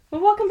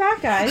Well, welcome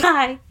back, guys.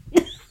 Hi.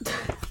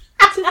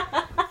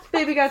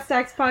 Baby Got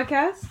Stacks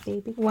podcast.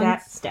 Baby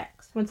Got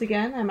Stacks. Once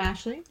again, I'm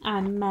Ashley.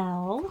 I'm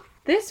Mel.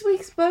 This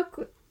week's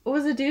book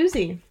was a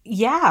doozy.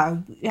 Yeah,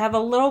 we have a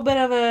little bit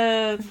of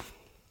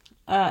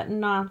a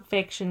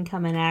nonfiction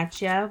coming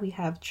at you. We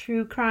have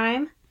true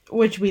crime,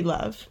 which we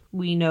love.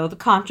 We know the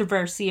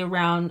controversy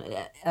around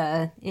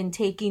in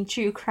taking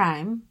true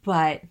crime,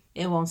 but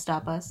it won't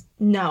stop us.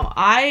 No,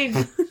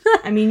 I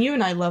mean, you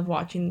and I love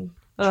watching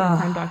true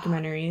crime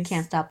documentaries.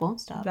 Can't stop, won't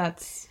stop.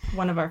 That's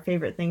one of our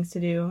favorite things to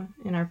do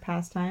in our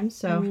pastimes.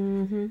 So,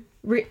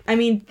 I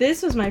mean,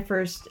 this was my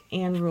first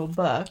Anne Rule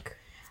book.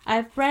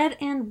 I've read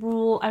Anne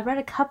Rule. I read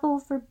a couple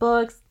of her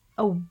books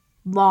a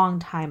long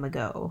time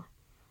ago.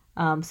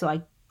 So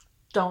I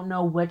don't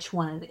know which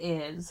one it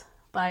is.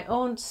 But I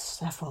own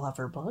several of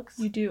her books.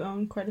 You do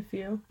own quite a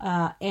few.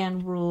 Anne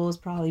Rule is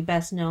probably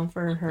best known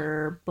for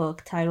her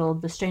book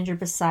titled The Stranger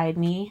Beside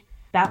Me.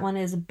 That one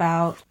is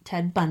about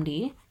Ted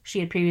Bundy. She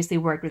had previously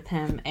worked with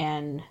him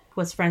and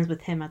was friends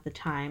with him at the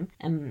time.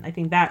 And I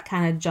think that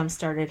kind of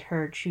jump-started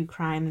her true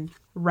crime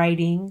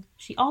writing.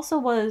 She also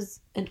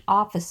was an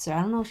officer.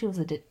 I don't know if she was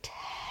a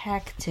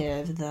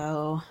detective,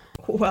 though.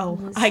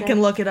 Well, I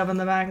can look it up on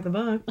the back of the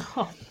book.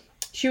 Oh.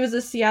 She was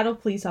a Seattle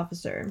police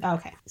officer.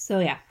 Okay. So,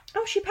 yeah.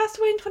 Oh, she passed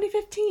away in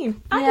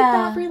 2015. I did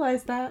not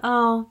realize that.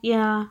 Oh,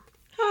 yeah.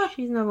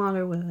 She's no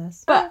longer with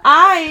us. But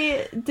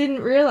I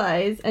didn't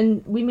realize,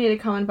 and we made a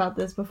comment about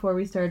this before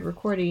we started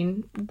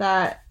recording,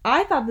 that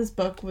I thought this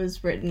book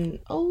was written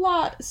a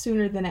lot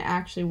sooner than it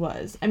actually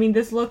was. I mean,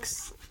 this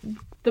looks...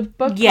 The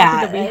book copy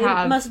that we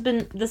have... it must have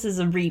been... This is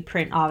a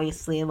reprint,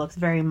 obviously. It looks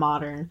very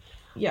modern.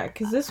 Yeah,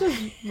 because this was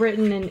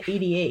written in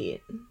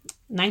 88.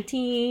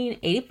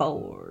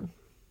 1984.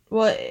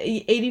 Well,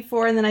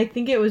 84, and then I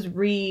think it was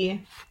redone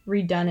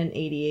in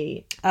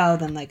 88. Oh,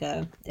 then like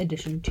a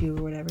edition 2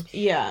 or whatever.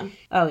 Yeah.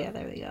 Oh, yeah,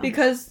 there we go.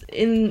 Because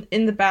in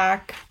the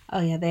back... Oh,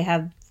 yeah, they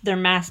have... Their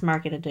mass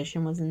market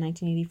edition was in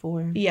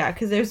 1984. Yeah,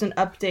 because there's an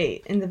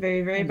update in the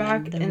very, very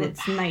back, and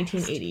it's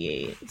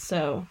 1988.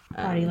 So...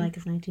 How do you like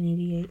it's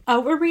 1988? Oh,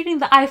 we're reading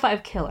The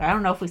I-5 Killer. I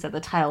don't know if we said the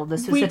title of the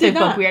specific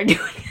book we are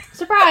doing.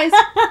 Surprise!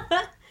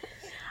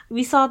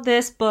 We saw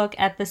this book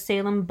at the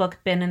Salem Book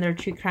Bin in their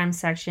true crime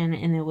section,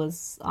 and it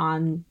was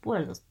on,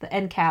 what is this, the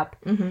end cap.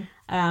 Mm-hmm.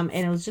 And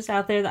it was just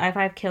out there, the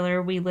I-5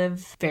 Killer. We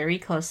live very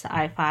close to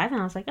I-5, and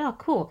I was like, oh,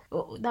 cool.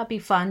 That'd be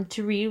fun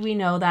to read. We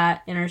know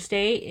that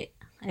interstate,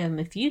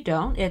 if you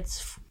don't,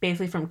 it's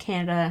basically from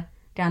Canada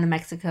down to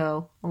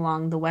Mexico,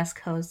 along the West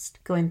Coast,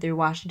 going through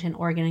Washington,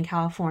 Oregon, and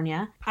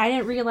California. I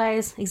didn't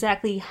realize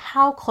exactly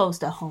how close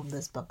to home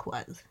this book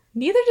was.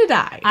 Neither did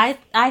I.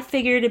 I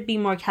figured it'd be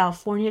more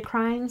California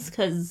crimes,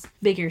 because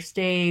bigger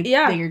state,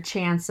 bigger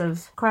chance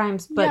of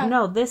crimes. But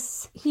no,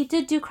 he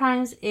did do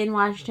crimes in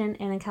Washington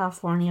and in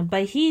California,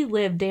 but he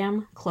lived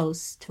damn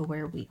close to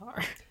where we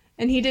are.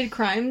 And he did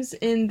crimes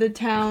in the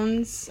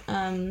towns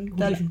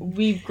that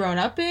we've grown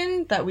up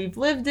in, that we've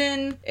lived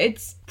in.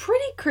 It's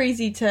pretty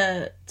crazy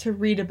to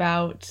read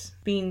about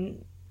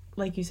being,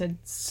 like you said,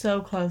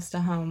 so close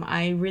to home.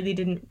 I really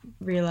didn't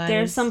realize.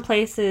 There's some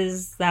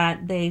places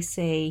that they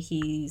say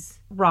he's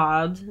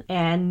robbed,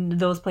 and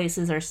those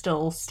places are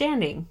still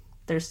standing.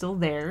 They're still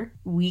there.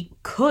 We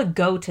could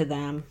go to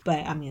them,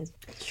 but I mean,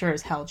 it's sure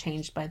as hell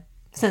changed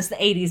since the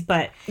 80s,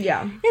 but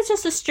yeah, it's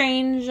just a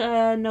strange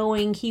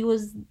knowing he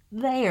was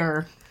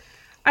there.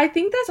 I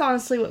think that's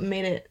honestly what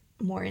made it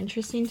more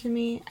interesting to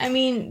me. I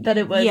mean, that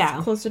it was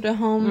closer to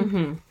home.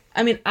 Mm-hmm.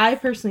 I mean, I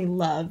personally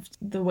loved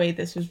the way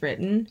this was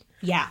written.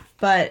 Yeah.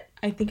 But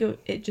I think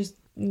it just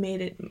made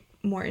it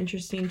more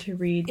interesting to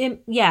read.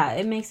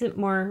 It makes it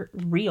more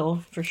real,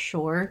 for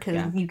sure,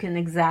 because you can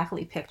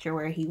exactly picture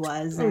where he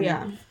was.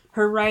 And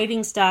her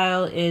writing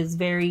style is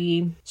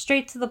very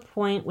straight to the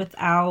point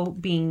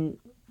without being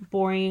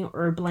boring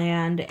or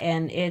bland,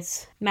 and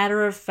it's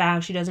matter of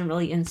fact. She doesn't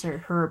really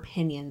insert her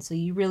opinion, so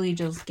you really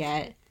just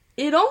get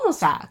it.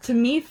 Almost to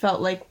me felt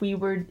like we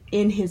were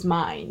in his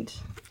mind.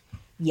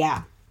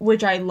 Yeah.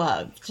 Which I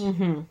loved.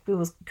 Mm-hmm. It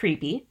was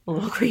creepy. A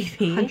little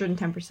creepy.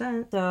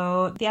 110%.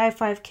 So, the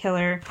I-5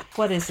 Killer,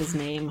 what is his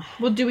name?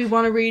 Well, do we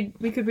want to read?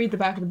 We could read the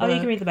back of the book. Oh, you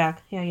can read the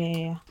back.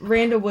 Yeah.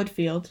 Randall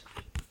Woodfield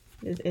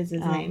is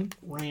his name.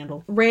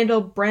 Randall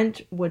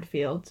Brent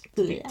Woodfield,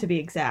 to be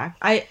exact.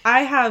 I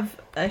have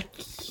a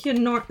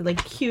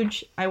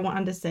huge, I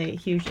wanted to say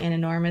huge and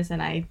enormous,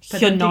 and I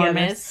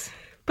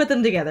put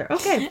them together.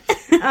 Okay.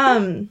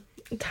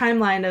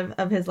 Timeline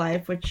of his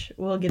life, which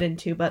we'll get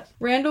into, but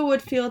Randall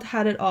Woodfield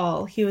had it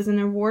all. He was an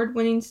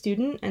award-winning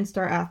student and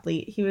star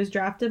athlete. He was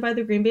drafted by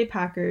the Green Bay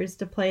Packers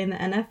to play in the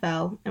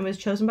NFL and was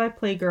chosen by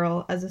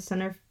Playgirl as a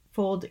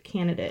centerfold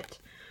candidate.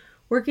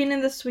 Working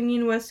in the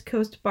swinging West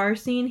Coast bar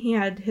scene, he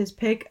had his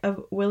pick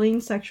of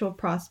willing sexual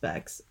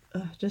prospects.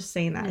 Ugh, just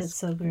saying that is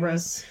so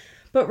gross.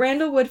 But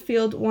Randall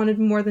Woodfield wanted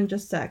more than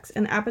just sex.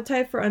 An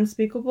appetite for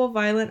unspeakable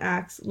violent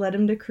acts led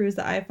him to cruise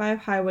the I-5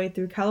 highway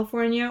through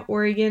California,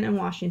 Oregon, and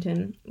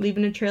Washington,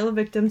 leaving a trail of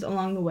victims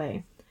along the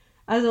way.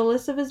 As the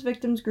list of his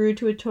victims grew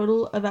to a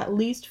total of at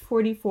least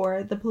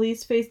 44, the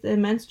police faced the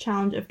immense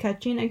challenge of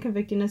catching and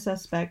convicting a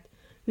suspect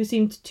who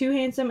seemed too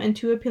handsome and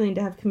too appealing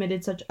to have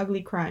committed such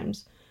ugly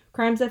crimes.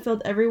 Crimes that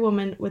filled every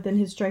woman within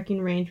his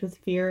striking range with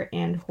fear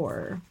and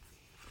horror.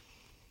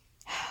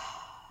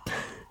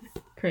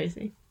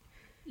 Crazy.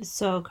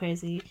 So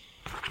crazy.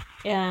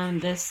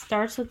 And this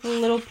starts with a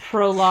little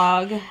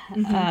prologue.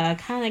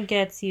 Kind of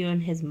gets you in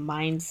his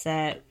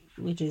mindset,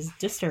 which is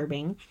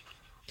disturbing.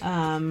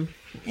 And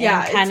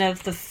kind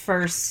of the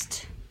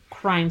first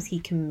crimes he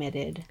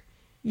committed.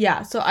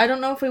 Yeah, so I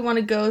don't know if we want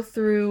to go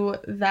through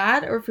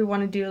that or if we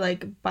want to do,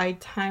 like, by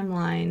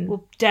timeline.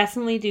 We'll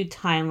definitely do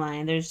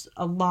timeline. There's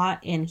a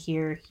lot in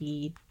here.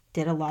 He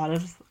did a lot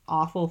of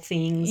awful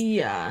things.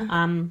 Yeah.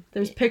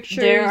 There's pictures.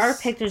 There are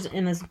pictures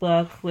in this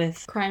book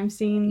with crime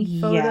scene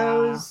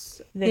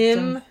photos. Yeah.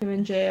 Him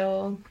in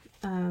jail.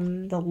 The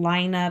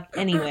lineup.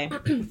 Anyway.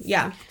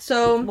 Yeah.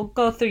 So we'll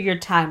go through your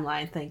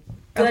timeline. Thank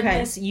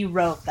goodness you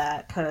wrote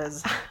that,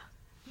 because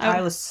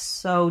I was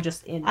so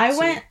just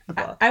into the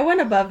book. I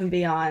went above and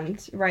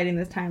beyond writing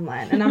this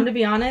timeline. And I'm going to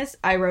be honest,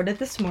 I wrote it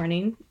this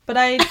morning,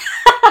 but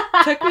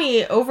took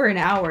me over an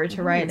hour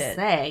to write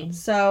it.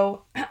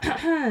 So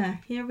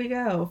here we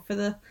go for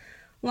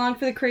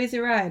the crazy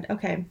ride.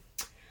 Okay.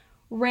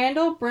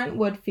 Randall Brent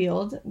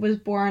Woodfield was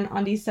born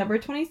on December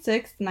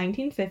 26,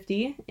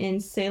 1950 in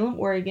Salem,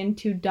 Oregon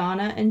to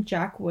Donna and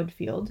Jack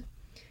Woodfield.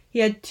 He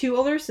had 2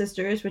 older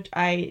sisters, which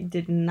I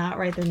did not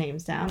write their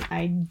names down.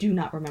 I do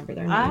not remember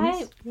their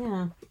names.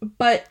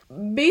 But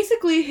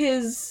basically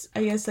his,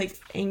 I guess, like,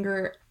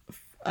 anger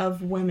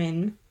of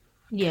women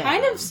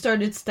kind of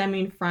started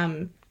stemming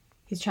from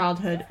his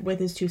childhood with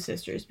his 2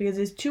 sisters. Because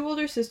his 2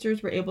 older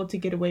sisters were able to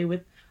get away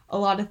with a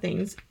lot of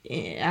things,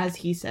 as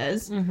he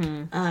says.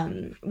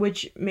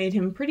 Which made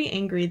him pretty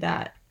angry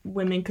that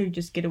women could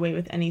just get away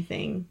with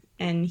anything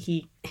and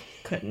he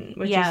couldn't,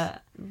 which is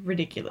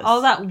ridiculous.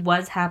 All that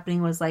was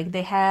happening was, like,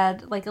 they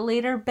had, like, a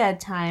later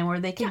bedtime where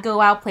they could go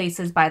out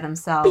places by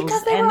themselves.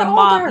 Because they and were the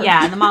older. mom,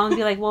 and the mom would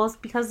be like, well, it's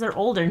because they're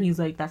older. And he's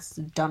like, that's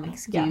a dumb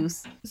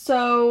excuse. Yeah.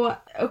 So,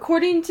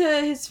 according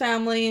to his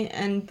family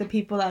and the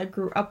people that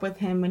grew up with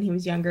him when he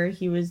was younger,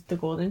 he was the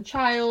golden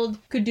child,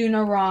 could do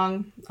no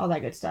wrong, all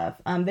that good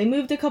stuff. They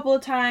moved a couple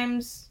of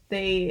times.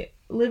 They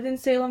lived in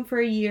Salem for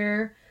a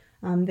year.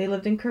 They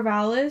lived in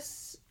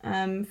Corvallis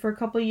for a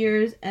couple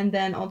years, and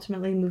then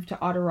ultimately moved to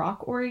Otter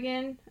Rock,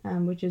 Oregon,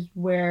 which is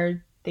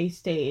where they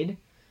stayed.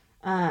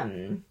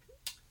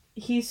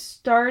 He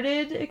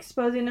started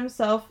exposing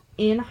himself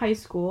in high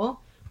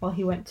school while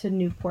he went to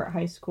Newport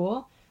High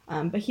School,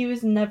 but he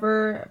was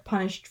never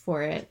punished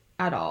for it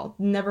at all.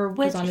 Never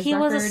was on his record. He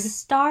was a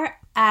star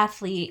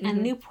athlete,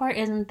 and Newport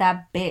isn't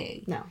that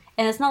big. No.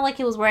 And it's not like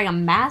he was wearing a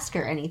mask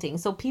or anything,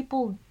 so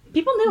people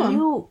knew him.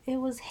 Knew it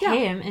was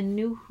him and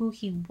knew who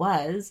he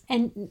was.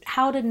 And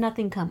how did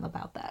nothing come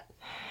about that?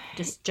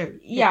 Just dirt.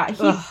 Yeah,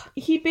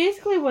 he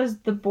basically was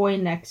the boy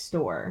next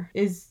door,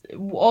 is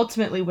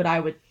ultimately what I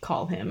would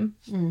call him.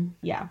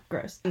 Yeah,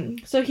 gross.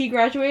 So he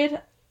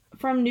graduated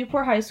from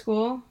Newport High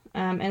School,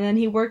 and then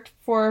he worked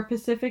for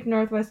Pacific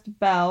Northwest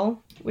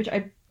Bell, which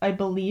I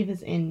believe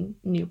is in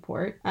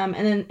Newport. And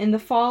then in the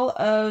fall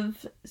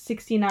of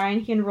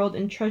 1969, he enrolled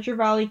in Treasure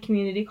Valley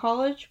Community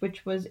College,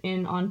 which was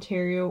in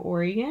Ontario,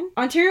 Oregon.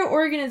 Ontario,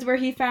 Oregon is where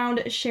he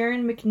found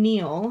Sharon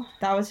McNeil.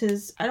 That was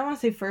his, I don't want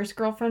to say first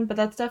girlfriend, but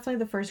that's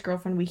definitely the first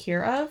girlfriend we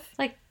hear of.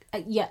 Like,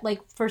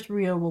 first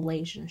real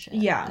relationship,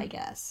 I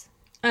guess.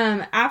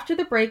 After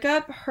the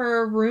breakup,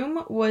 her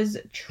room was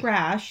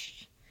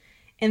trashed,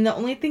 and the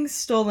only thing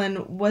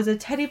stolen was a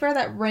teddy bear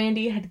that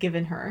Randy had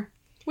given her.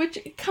 Which,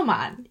 come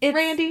on,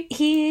 Randy.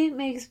 He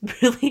makes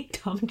really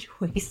dumb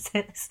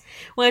choices.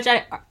 Which,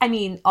 I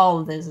mean, all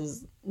of this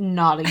is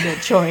not a good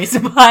choice,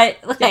 but,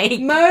 like...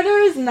 Murder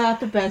is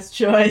not the best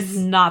choice.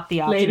 Not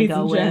the option to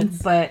go with,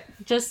 gents. but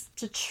just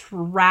to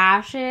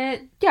trash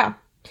it...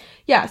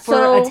 Yeah,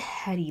 for a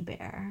teddy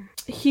bear.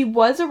 He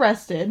was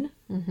arrested,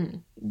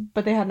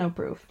 but they had no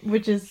proof,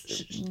 which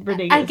is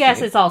ridiculous. I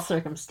guess it's all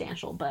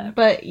circumstantial, but...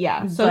 But,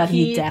 yeah. So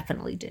he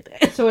definitely did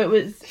it. So it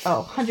was,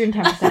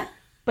 110%.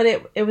 But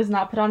it was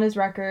not put on his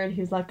record. He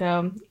was like,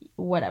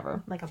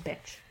 whatever. Like a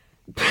bitch.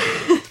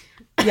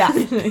 Yeah.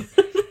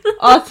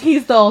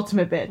 He's the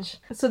ultimate bitch.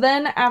 So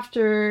then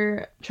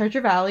after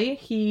Treasure Valley,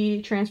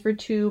 he transferred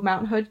to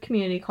Mount Hood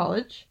Community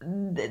College.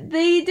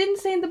 They didn't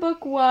say in the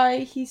book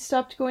why he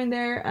stopped going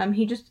there.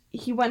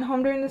 He went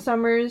home during the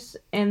summers,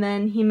 and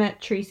then he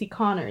met Tracy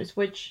Connors,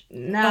 which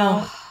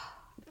now...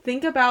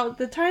 Think about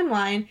the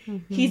timeline.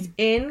 He's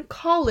in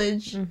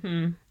college.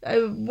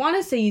 I want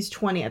to say he's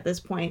 20 at this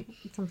point.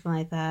 Something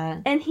like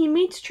that. And he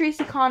meets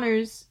Tracy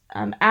Connors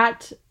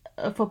at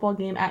a football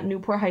game at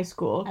Newport High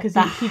School. Because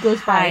he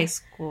goes by... high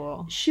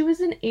school. She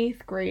was an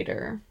 8th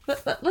grader.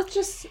 Let's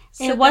just...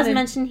 It was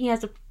mentioned he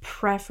has a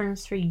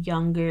preference for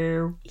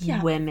younger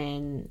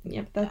women.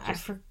 Yep, that's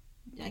just...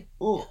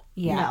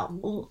 No.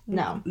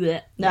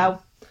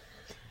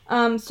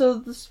 So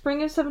the spring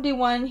of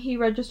 1971, he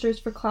registers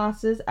for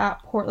classes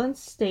at Portland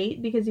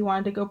State because he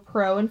wanted to go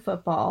pro in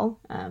football.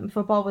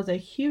 Football was a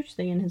huge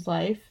thing in his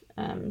life,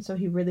 so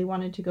he really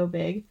wanted to go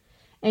big.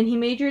 and he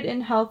majored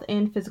in health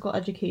and physical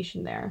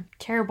education there.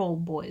 Terrible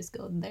boys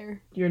go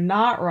there. You're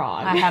not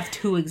wrong. I have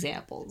 2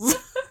 examples.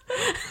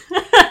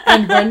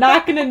 And we're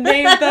not going to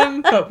name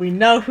them, but we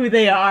know who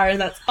they are, and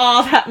that's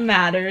all that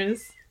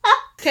matters.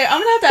 Okay,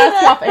 I'm going to have to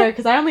ask you off air,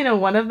 because I only know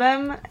one of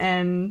them,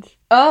 and...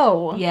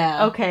 Oh.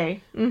 Yeah.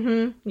 Okay.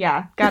 Mm-hmm.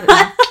 Yeah, got it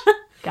now.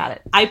 Got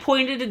it. I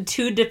pointed in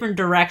 2 different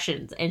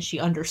directions, and she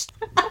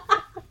understood.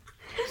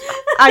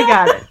 I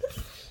got it.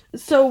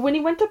 So when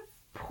he went to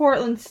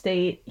Portland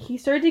State, he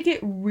started to get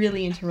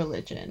really into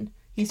religion.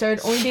 He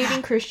started only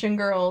dating Christian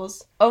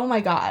girls. Oh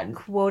my god.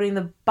 Quoting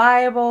the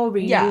Bible,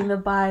 reading the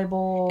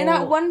Bible. And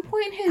at one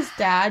point, his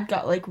dad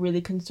got, like,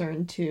 really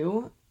concerned,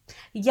 too.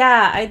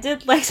 Yeah, I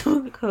did like some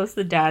of the quotes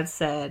the dad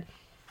said.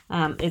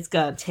 It's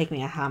gonna take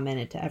me a hot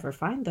minute to ever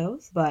find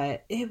those,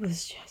 but it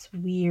was just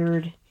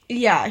weird.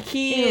 Yeah,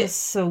 it was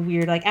so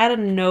weird. Like, out of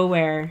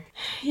nowhere,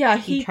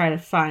 he tried to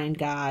find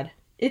God.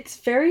 It's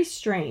very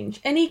strange.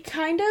 And he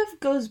kind of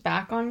goes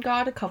back on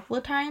God a couple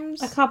of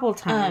times.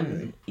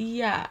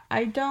 Yeah,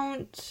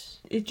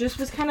 it just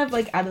was kind of,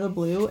 like, out of the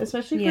blue,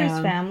 especially for his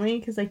family,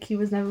 because, like, he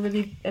was never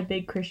really a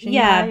big Christian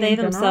guy they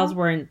themselves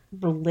weren't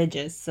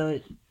religious, so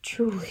it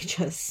truly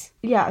just...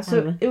 Yeah,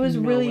 so it was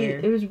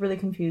really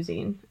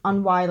confusing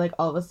on why, like,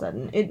 all of a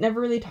sudden. It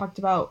never really talked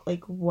about,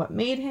 like, what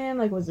made him.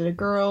 Like, was it a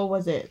girl?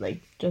 Was it,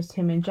 like, just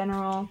him in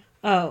general?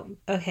 Oh,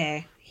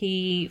 okay.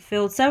 He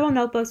filled several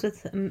notebooks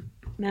with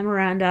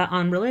memoranda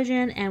on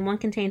religion, and one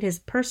contained his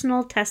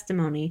personal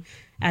testimony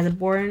as a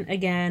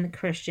born-again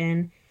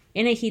Christian.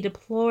 In it, he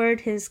deplored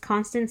his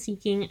constant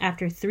seeking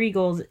after 3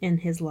 goals in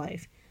his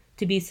life: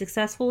 to be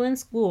successful in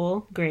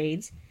school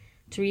grades,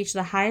 to reach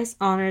the highest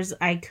honors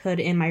I could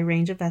in my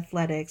range of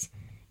athletics,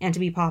 and to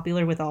be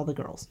popular with all the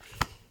girls.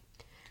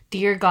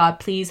 Dear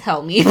God, please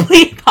help me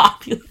be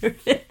popular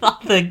with all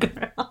the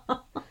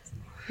girls.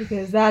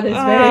 Because that is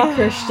very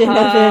Christian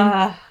of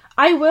him.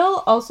 I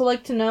will also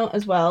like to note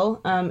as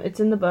well, it's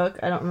in the book,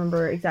 I don't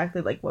remember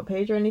exactly, like, what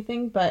page or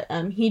anything, but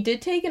he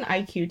did take an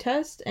IQ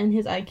test, and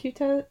his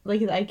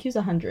IQ's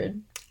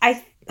 100.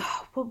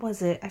 What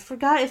was it? I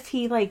forgot if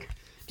he, like,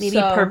 maybe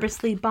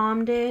purposely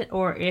bombed it,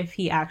 or if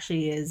he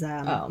actually is,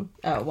 well,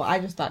 I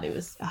just thought it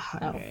was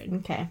 100. Oh,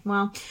 okay,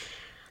 well.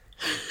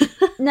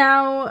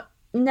 now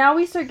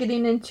we start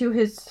getting into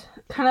his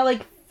kind of,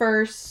 like,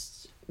 first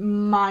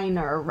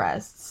minor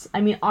arrests. I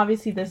mean,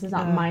 obviously this is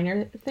not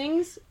minor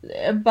things,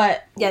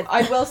 but yeah,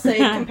 I will say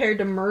compared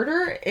to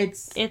murder,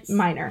 it's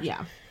minor.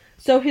 Yeah.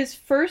 So his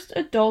first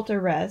adult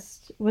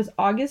arrest was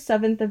August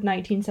 7th of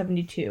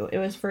 1972. It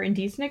was for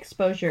indecent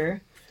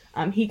exposure.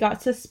 He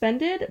got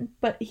suspended,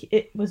 but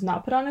it was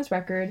not put on his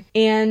record,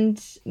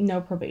 and no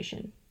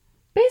probation.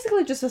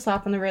 Basically just a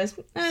slap on the wrist.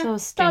 So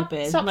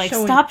stupid.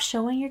 Stop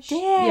showing your dick.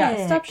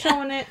 Yeah, stop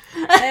showing it.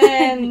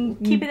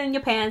 And keep it in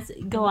your pants.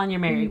 Go on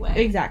your merry way.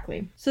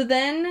 Exactly. So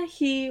then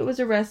he was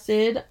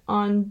arrested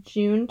on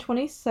June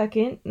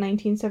 22nd,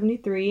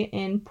 1973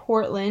 in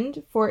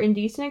Portland for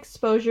indecent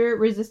exposure,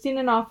 resisting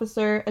an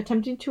officer,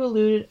 attempting to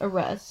elude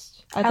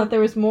arrest. I thought there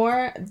was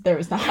more. There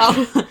was not.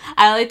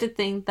 I like to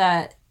think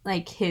that,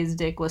 like, his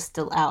dick was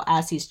still out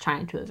as he's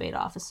trying to evade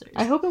officers.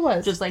 I hope it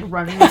was. Just, like,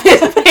 running with his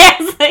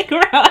pants, like,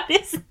 around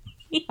his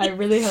knees. I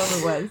really hope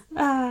it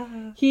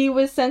was. He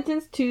was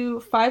sentenced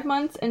to 5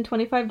 months and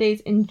 25 days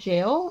in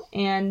jail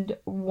and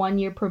 1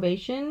 year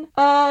probation.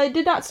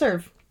 Did not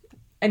serve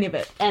any of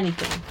it. Any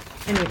of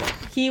it.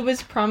 He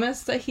was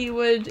promised that he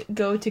would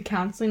go to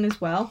counseling as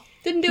well.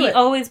 Didn't do it. He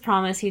always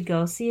promised he'd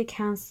go see a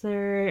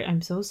counselor.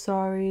 I'm so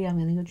sorry. I'm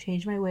going to go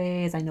change my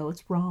ways. I know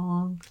it's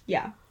wrong.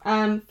 Yeah.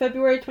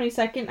 February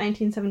 22nd,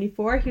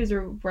 1974, he was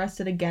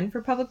arrested again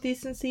for public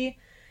decency.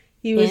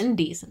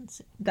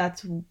 Indecency.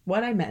 That's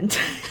what I meant.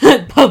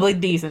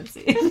 Public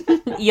decency.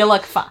 You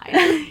look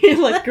fine.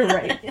 You look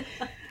great.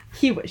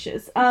 He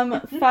wishes.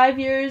 5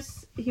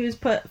 years, he was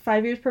put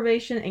 5 years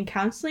probation and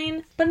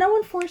counseling, but no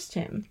one forced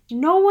him.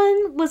 No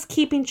one was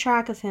keeping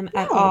track of him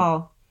at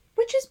all.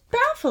 Which is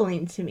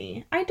baffling to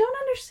me. I don't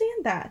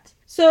understand that.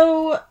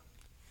 So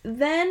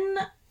then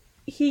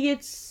he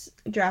gets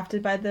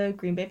drafted by the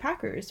Green Bay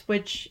Packers,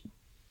 which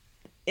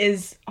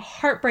is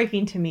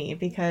heartbreaking to me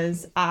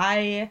because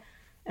I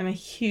am a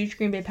huge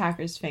Green Bay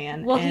Packers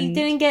fan. Well, he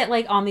didn't get,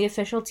 like, on the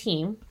official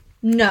team.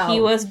 No.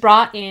 He was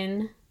brought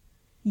in.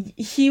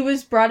 He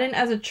was brought in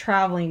as a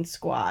traveling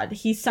squad.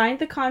 He signed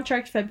the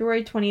contract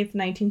February 20th,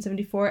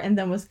 1974, and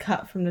then was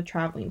cut from the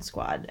traveling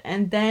squad.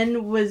 And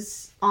then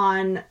was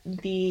on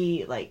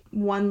the, like,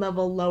 1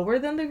 level lower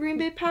than the Green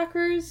Bay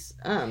Packers.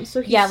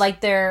 So he's... Yeah,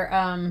 like their,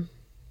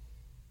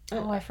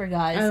 I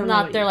forgot. It's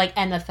not their, like,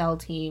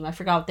 NFL team. I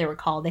forgot what they were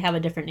called. They have a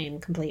different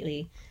name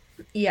completely.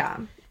 Yeah.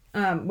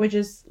 Which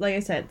is, like I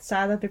said,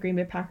 sad that the Green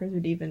Bay Packers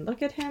would even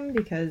look at him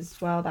because,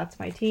 well, that's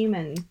my team,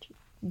 and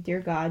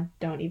dear God,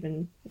 don't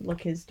even look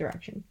his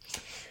direction.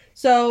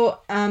 So,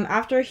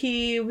 after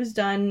he was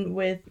done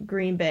with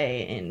Green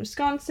Bay in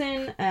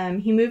Wisconsin,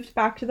 he moved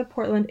back to the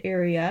Portland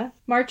area.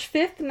 March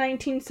 5th,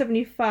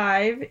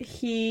 1975,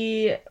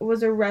 he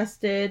was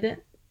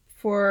arrested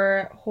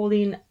for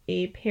holding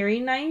a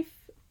paring knife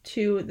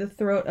to the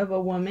throat of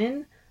a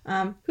woman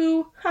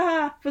who,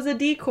 was a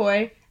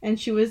decoy, and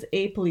she was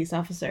a police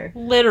officer.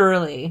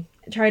 Literally.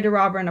 Tried to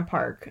rob her in a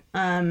park.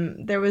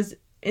 There was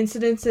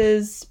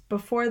incidences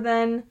before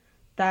then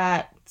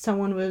that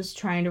someone was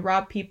trying to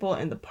rob people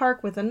in the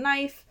park with a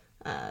knife,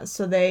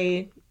 so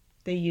they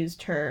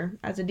used her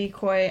as a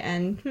decoy,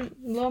 and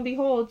lo and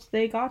behold,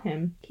 they got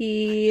him.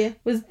 He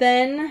was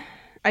then...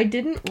 I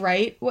didn't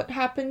write what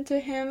happened to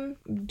him,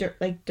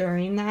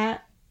 during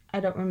that.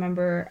 I don't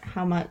remember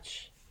how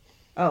much...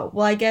 Oh,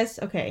 well, I guess...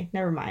 Okay,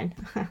 never mind.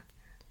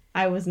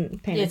 I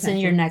wasn't paying attention. It's in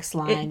your next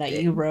line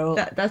that you wrote.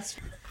 That's...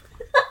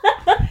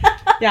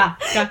 Yeah,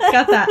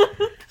 got that.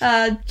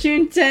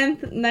 June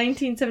 10th,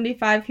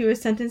 1975, he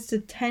was sentenced to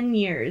 10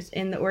 years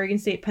in the Oregon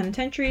State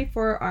Penitentiary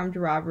for armed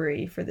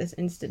robbery for this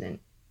incident.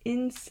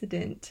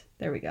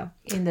 There we go.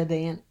 In the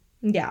dance.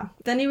 Yeah.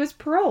 Then he was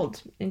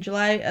paroled in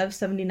July of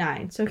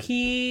 79. So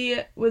he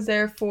was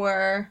there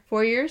for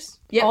 4 years?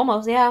 Yeah.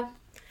 Almost, yeah.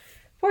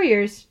 4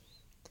 years.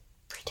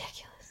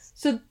 Ridiculous.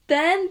 So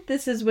then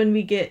this is when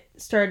we get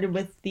started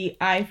with the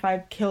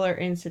I-5 killer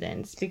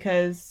incidents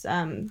because...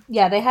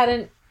 Yeah,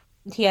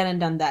 he hadn't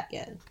done that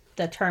yet.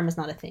 The term is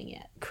not a thing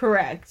yet.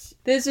 Correct.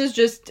 This is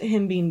just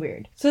him being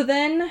weird. So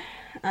then,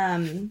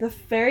 the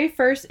very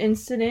first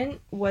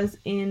incident was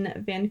in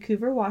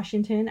Vancouver,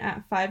 Washington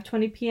at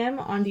 5:20 p.m.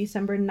 on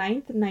December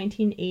 9th,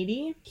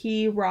 1980.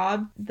 He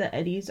robbed the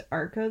Eddie's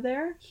Arco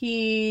there.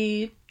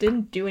 He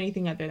didn't do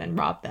anything other than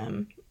rob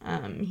them.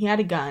 He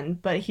had a gun,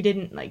 but he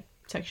didn't,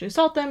 sexually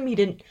assault them. He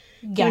didn't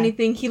do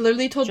anything. He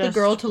literally told the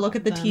girl to look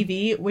at the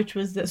TV, which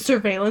was the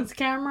surveillance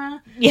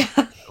camera. Yeah.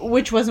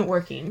 Which wasn't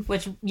working.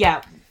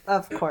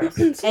 Of course.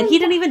 And he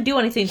didn't even do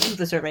anything to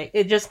the survey.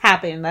 It just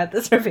happened that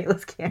the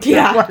surveillance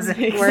camera wasn't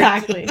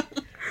exactly.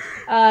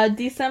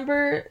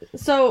 December...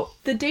 So,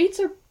 the dates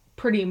are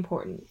pretty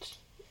important.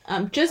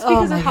 Just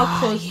because of how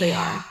close they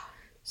are.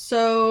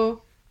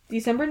 So,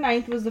 December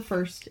 9th was the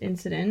first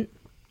incident.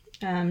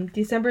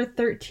 December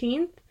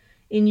 13th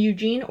in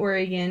Eugene,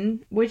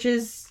 Oregon, which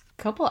is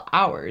a couple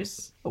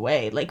hours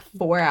away.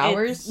 4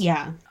 hours. He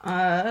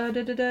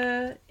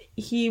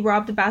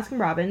robbed a Baskin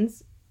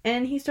Robbins.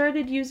 And he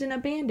started using a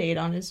Band-Aid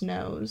on his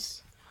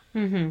nose.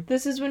 Mm-hmm.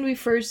 This is when we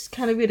first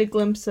kind of get a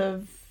glimpse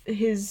of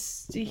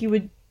he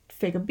would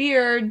fake a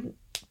beard,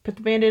 put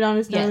the Band-Aid on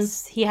his nose.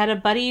 Yes, he had a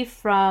buddy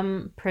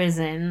from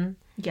prison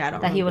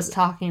that he was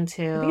talking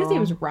to. I think his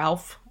name was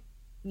Ralph.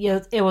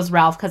 Yeah, it was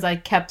Ralph, because I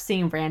kept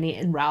seeing Randy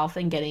and Ralph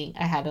and I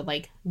had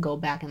to, go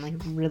back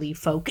and, really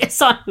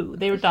focus on who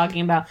they were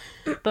talking about.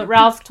 But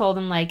Ralph told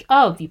him,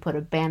 if you put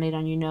a Band-Aid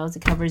on your nose,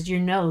 it covers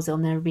your nose. They'll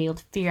never be able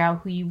to figure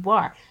out who you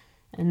are.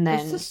 And then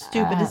that's the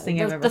stupidest thing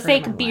I've ever heard. The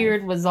fake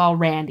beard was all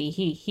Randy.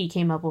 He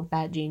came up with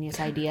that genius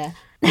idea.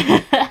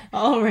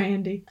 All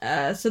Randy.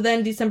 So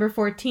then December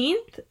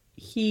 14th,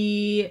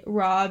 he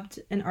robbed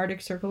an Arctic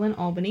Circle in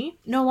Albany.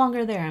 No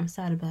longer there. I'm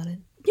sad about it.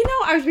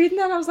 I was reading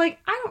that and I was like,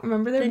 I don't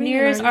remember there being the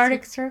nearest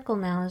Arctic Circle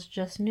now is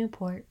just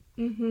Newport.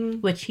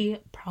 Mm-hmm. Which he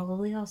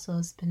probably also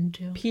has been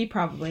to. He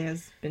probably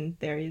has been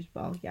there as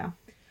well, yeah.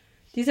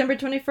 December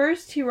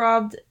 21st, he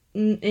robbed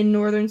in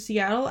northern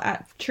Seattle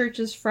at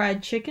Church's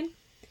Fried Chicken.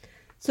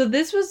 So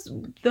this was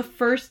the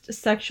first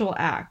sexual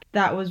act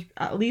that was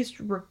at least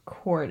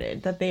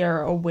recorded that they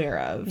are aware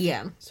of.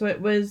 Yeah. So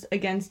it was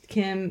against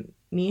Kim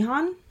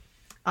Meehan.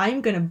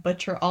 I'm going to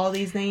butcher all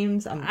these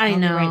names. I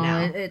know.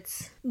 Right now.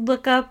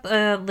 Look up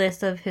a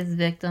list of his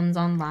victims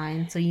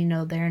online so you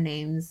know their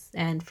names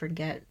and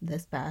forget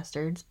this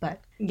bastard's. But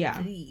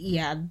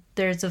yeah,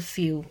 there's a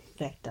few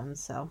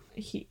victims. So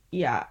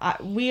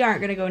we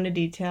aren't going to go into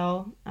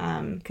detail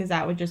because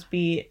that would just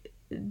be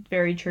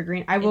very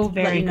triggering. I will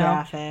let you know.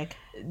 Graphic.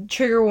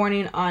 Trigger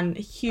warning on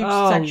huge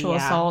sexual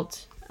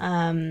assault.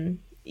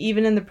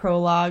 Even in the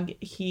prologue,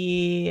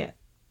 he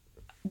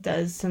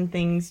does some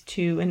things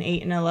to an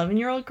 8 and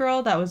 11-year-old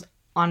girl that was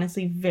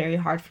honestly very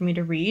hard for me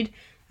to read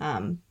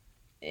in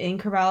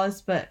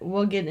Corvallis, but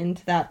we'll get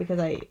into that because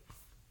I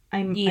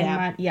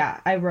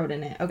wrote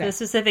in it. Okay. The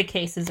specific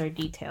cases are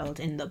detailed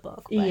in the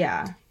book. But...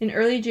 Yeah. In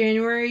early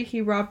January,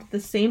 he robbed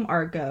the same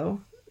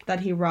Argo that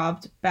he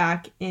robbed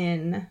back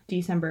in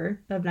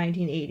December of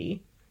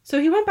 1980. So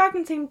he went back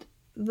and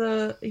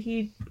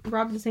he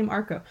robbed the same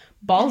Arco.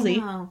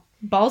 Ballsy.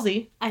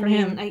 I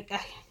mean, him.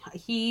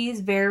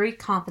 He's very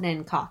confident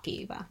and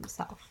cocky about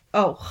himself.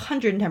 Oh,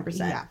 110%.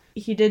 Yeah.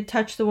 He did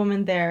touch the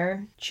woman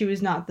there. She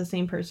was not the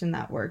same person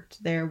that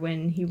worked there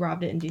when he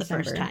robbed it in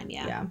December. The first time,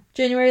 yeah.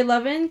 January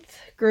 11th,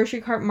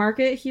 Grocery Cart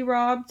Market he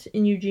robbed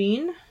in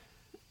Eugene.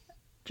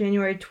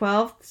 January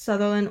 12th,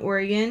 Sutherland,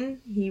 Oregon.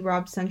 He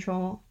robbed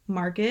Central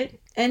Market.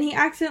 And he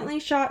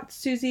accidentally shot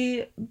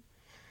Susie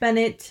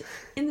Bennett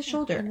in the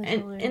shoulder.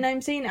 And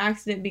I'm saying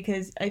accident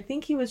because I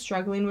think he was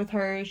struggling with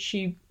her.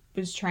 She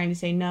was trying to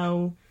say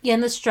no. Yeah,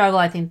 in the struggle,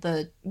 I think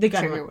the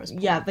gun was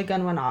pulled. Yeah, the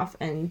gun went off.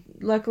 And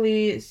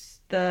luckily,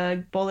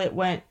 the bullet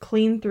went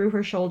clean through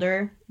her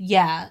shoulder.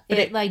 Yeah,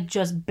 it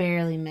just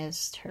barely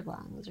missed her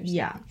lungs or something.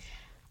 Yeah.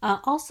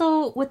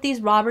 Also, with these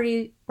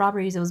robberies,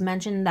 it was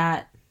mentioned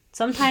that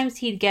sometimes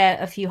he'd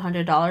get a few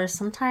 $100s.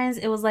 Sometimes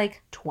it was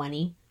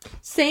 $20.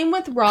 Same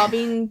with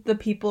robbing the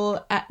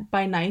people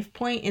by knife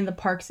point in the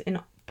parks in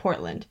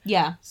Portland.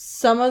 Yeah.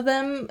 Some of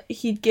them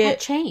he'd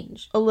get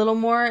change a little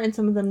more and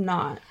some of them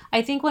not.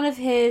 I think one of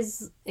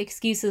his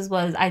excuses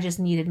was, I just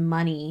needed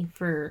money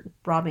for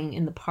robbing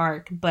in the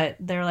park, but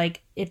they're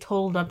like, it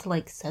totaled up to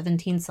like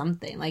 17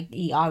 something. Like,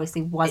 he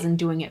obviously wasn't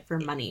doing it for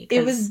money.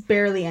 It was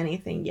barely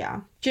anything, yeah.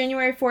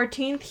 January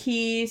 14th,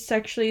 he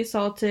sexually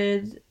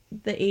assaulted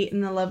the 8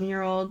 and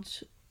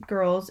 11-year-old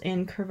girls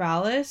in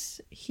Corvallis.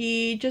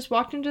 He just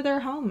walked into their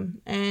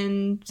home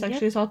and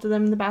sexually assaulted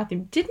them in the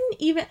bathroom. Didn't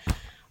even...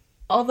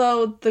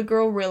 Although the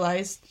girl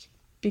realized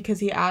because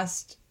he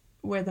asked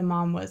where the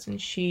mom was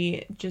and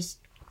she just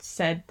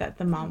said that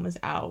the mom was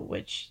out,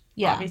 which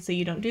obviously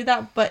you don't do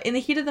that. But in the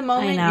heat of the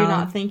moment, you're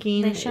not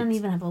thinking. They shouldn't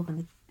even have opened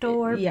the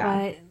door,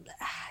 but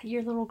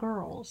you're little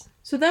girls.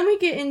 So then we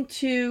get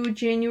into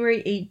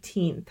January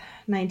 18th,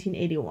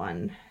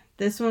 1981.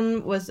 This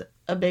one was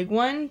a big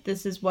one.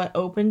 This is what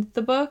opened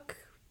the book.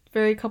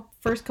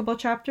 First couple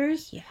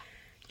chapters. Yeah.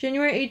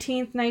 January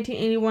 18th,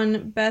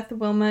 1981, Beth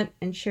Wilmot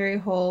and Sherry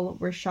Hull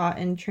were shot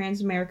in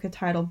Transamerica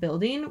Title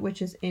Building,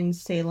 which is in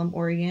Salem,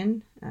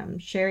 Oregon.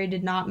 Sherry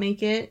did not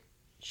make it.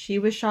 She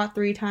was shot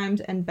 3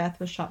 times and Beth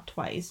was shot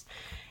twice.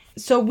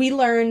 So we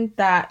learned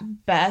that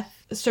Beth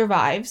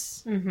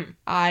survives. Mm-hmm.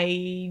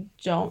 I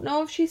don't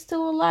know if she's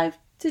still alive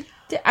today.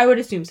 I would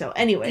assume so.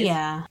 Anyways.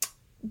 Yeah.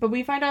 But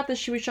we find out that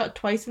she was shot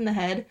twice in the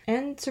head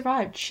and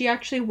survived. She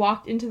actually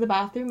walked into the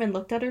bathroom and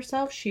looked at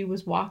herself. She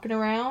was walking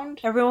around.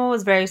 Everyone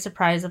was very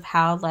surprised of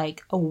how,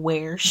 like,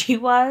 aware she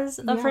was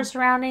of her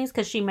surroundings,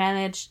 because she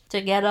managed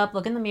to get up,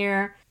 look in the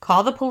mirror,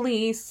 call the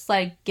police,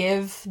 like,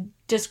 give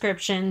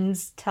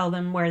descriptions, tell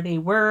them where they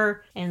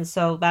were. And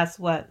so that's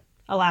what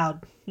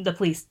allowed the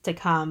police to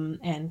come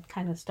and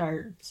kind of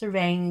start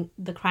surveying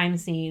the crime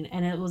scene.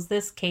 And it was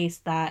this case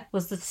that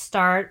was the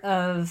start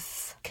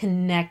of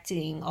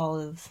connecting all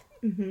of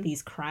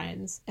these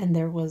crimes, and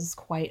there was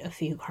quite a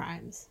few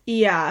crimes.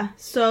 Yeah,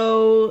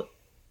 so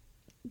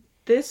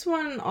this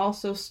one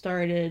also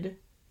started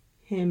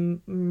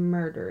him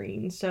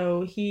murdering.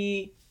 So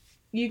you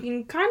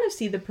can kind of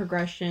see the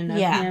progression of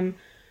him,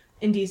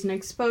 indecent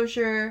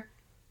exposure,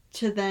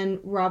 to then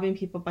robbing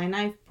people by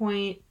knife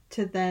point,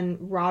 to then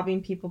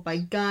robbing people by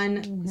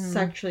gun,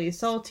 sexually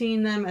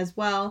assaulting them as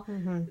well,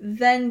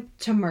 then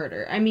to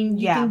murder. I mean,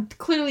 you can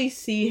clearly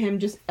see him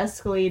just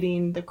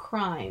escalating the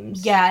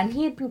crimes. Yeah, and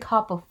he had been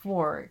caught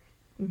before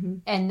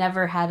and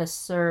never had to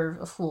serve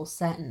a full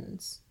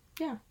sentence.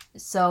 Yeah.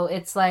 So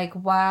it's like,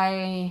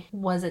 why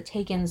was it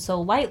taken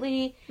so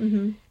lightly?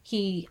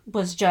 He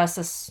was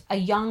just a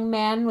young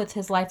man with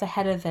his life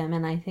ahead of him,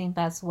 and I think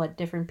that's what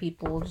different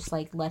people just,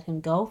 like, let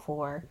him go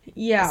for.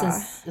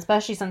 Yeah.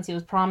 Especially since he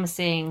was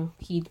promising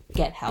he'd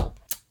get help.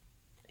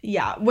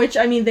 Yeah, which,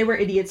 I mean, they were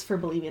idiots for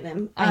believing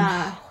him. I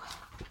know.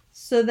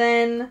 So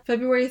then,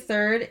 February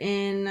 3rd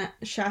in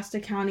Shasta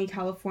County,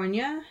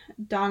 California,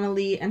 Donna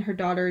Lee and her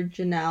daughter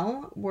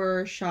Janelle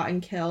were shot and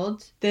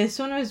killed. This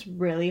one was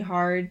really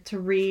hard to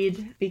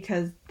read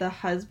because the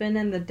husband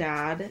and the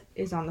dad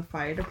is on the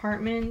fire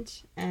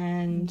department,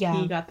 and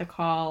he got the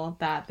call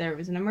that there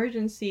was an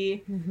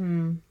emergency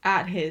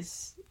at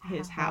his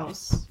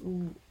house,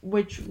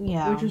 which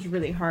was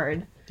really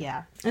hard.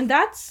 Yeah. And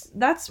that's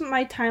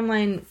my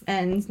timeline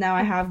ends. Now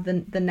I have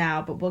the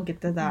now, but we'll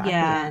get to that at the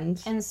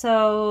end. And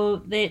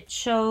so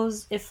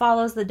it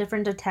follows the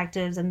different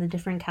detectives and the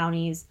different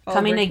counties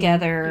coming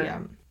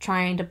together,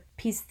 trying to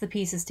piece the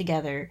pieces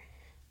together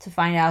to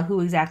find out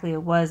who exactly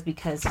it was,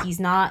 because he's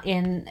not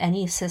in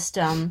any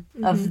system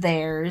of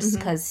theirs,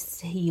 because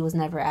he was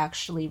never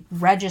actually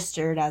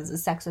registered as a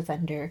sex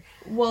offender.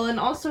 Well, and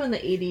also in the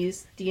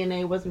 80s,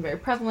 DNA wasn't very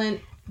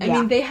prevalent. I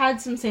mean, they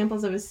had some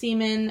samples of his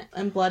semen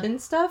and blood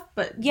and stuff,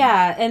 but...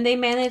 Yeah, and they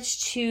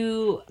managed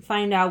to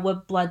find out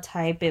what blood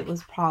type it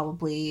was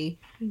probably,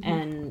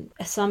 and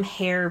some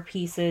hair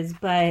pieces,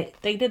 but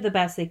they did the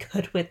best they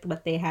could with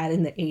what they had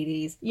in the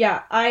 80s.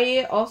 Yeah,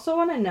 I also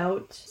want to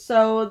note,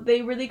 so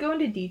they really go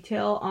into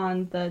detail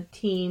on the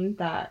team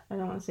that, I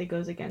don't want to say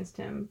goes against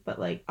him, but,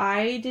 like,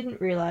 I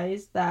didn't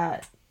realize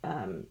that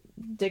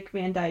Dick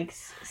Van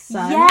Dyke's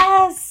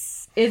son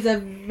is a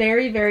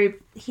very, very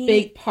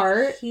big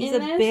part. He's a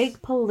big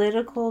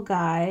political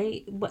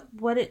guy. What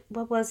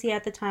was he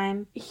at the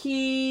time?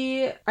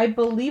 He, I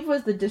believe,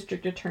 was the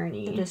district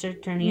attorney. The district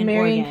attorney in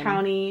Marion Oregon.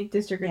 County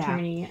district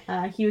attorney.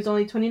 He was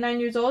only 29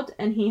 years old,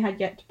 and he had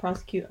yet to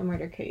prosecute a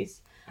murder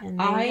case.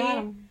 And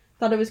I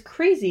thought it was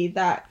crazy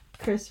that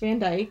Chris Van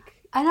Dyke...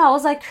 I know, I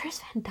was like, Chris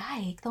Van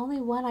Dyke? The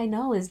only one I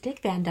know is Dick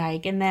Van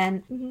Dyke. And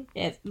then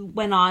it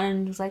went on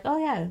and was like, oh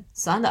yeah,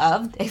 son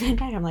of Dick Van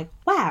Dyke. I'm like,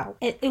 wow.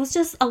 It was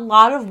just a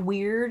lot of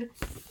weird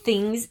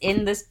things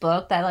in this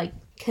book that, like,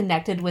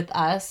 connected with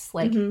us,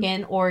 like,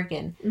 in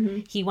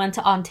Oregon. He went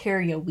to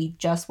Ontario. We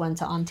just went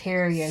to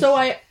Ontario. So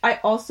I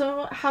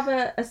also have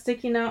a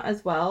sticky note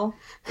as well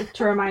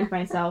to remind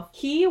myself.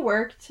 He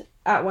worked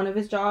at one of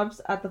his jobs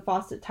at the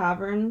Fawcett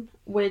Tavern,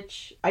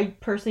 which I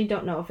personally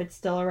don't know if it's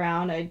still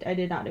around. I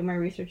did not do my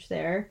research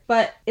there.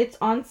 But it's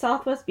on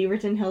Southwest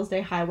Beaverton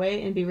Hillsday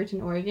Highway in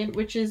Beaverton, Oregon,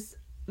 which is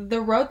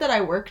the road that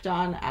I worked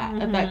on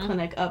at a vet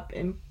clinic up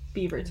in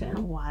Beaverton.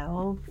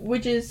 Wild.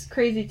 Which is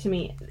crazy to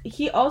me.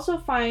 He also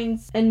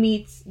finds and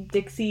meets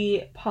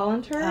Dixie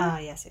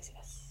Pollenter. Yes.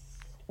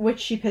 Which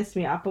she pissed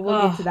me off, but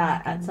we'll get to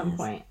that at some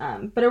point.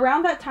 But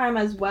around that time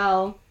as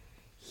well,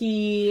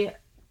 he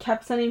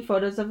kept sending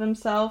photos of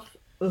himself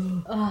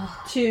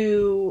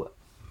to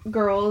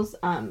girls.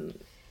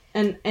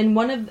 And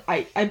one of,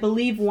 I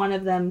believe one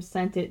of them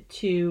sent it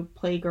to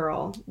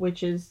Playgirl,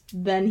 which is,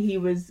 then he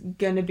was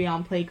going to be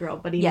on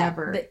Playgirl, but he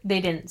never. They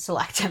didn't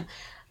select him.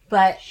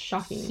 But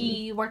shocking.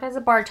 He worked as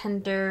a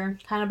bartender,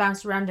 kind of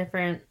bounced around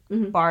different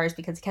bars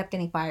because he kept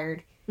getting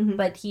fired.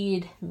 But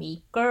he'd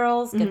meet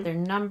girls, get their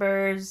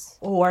numbers,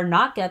 or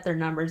not get their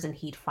numbers, and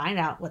he'd find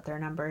out what their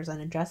numbers and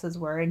addresses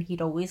were, and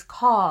he'd always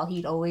call.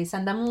 He'd always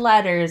send them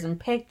letters and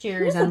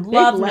pictures and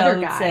love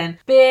notes and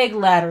big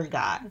letter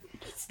guy.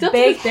 Still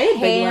big to this day,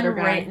 big letter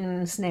guy.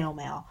 handwritten snail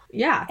mail.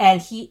 Yeah.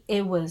 And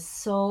it was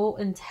so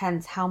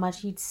intense how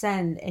much he'd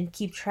send and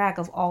keep track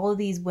of all of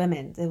these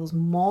women. There was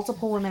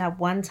multiple women at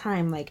one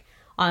time, like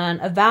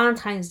on a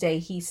Valentine's Day,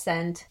 he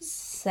sent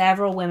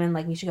several women,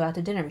 like, we should go out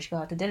to dinner,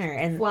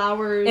 and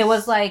flowers. It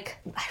was like,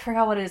 I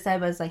forgot what it said,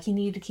 but it's like he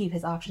needed to keep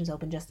his options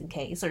open just in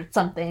case or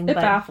something. It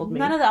baffled me.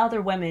 None of the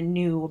other women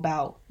knew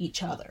about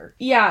each other.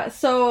 Yeah,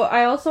 so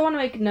I also want to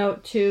make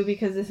note too,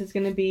 because this is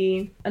going to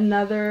be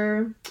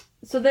another.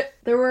 So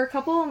there were a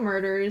couple of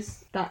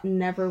murders that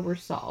never were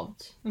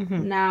solved.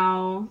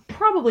 Now,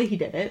 probably he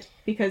did it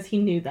because he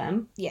knew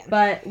them. Yeah.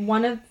 But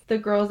one of the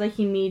girls that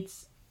he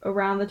meets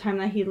around the time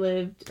that he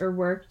lived or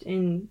worked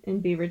in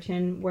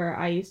Beaverton, where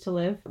I used to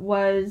live,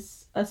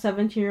 was a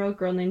 17-year-old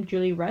girl named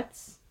Julie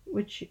Retz,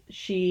 which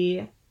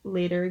she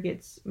later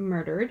gets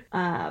murdered.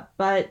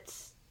 But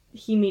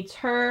he meets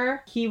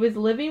her. He was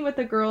living with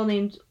a girl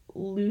named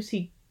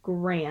Lucy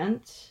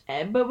Grant,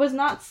 but was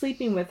not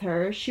sleeping with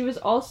her. She was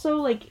also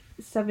like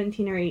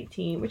 17 or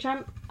 18, which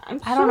I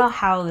don't know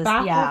how this,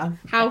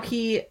 how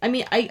he, I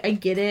mean, I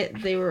get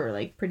it. They were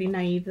like pretty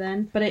naive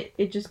then, but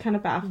it just kind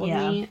of baffled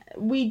me.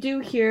 We do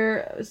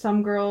hear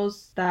some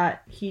girls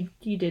that he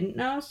didn't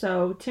know.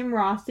 So Tim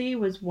Rossi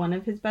was one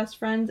of his best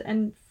friends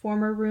and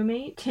former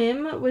roommate.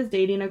 Tim was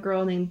dating a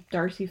girl named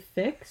Darcy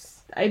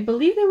Fix. I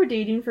believe they were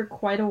dating for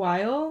quite a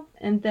while,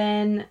 and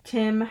then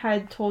Tim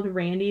had told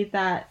Randy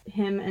that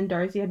him and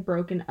Darcy had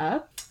broken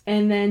up,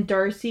 and then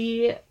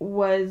Darcy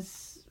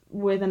was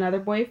with another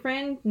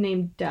boyfriend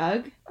named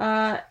Doug,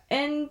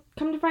 and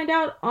come to find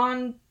out,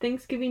 on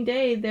Thanksgiving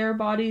Day, their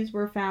bodies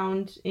were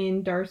found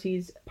in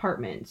Darcy's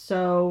apartment.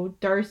 So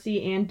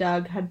Darcy and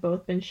Doug had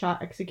both been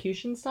shot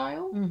execution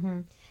style.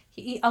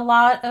 A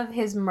lot of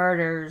his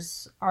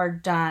murders are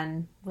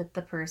done with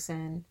the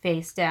person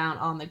face down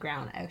on the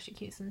ground,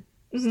 execution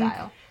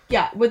style.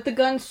 Yeah, with the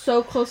gun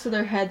so close to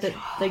their head that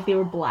like they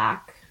were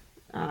black,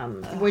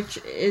 which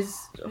is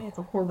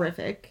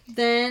horrific.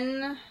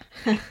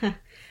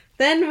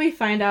 Then we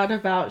find out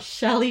about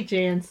Shelley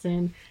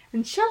Jansen,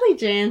 and Shelley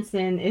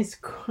Jansen is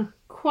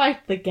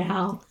quite the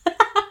gal.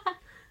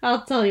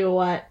 I'll tell you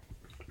what.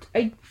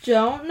 I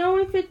don't know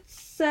if it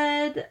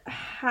said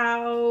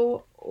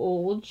how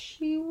old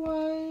she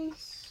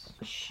was.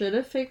 Should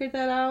have figured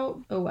that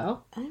out. Oh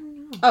well. I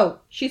don't know. Oh,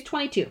 she's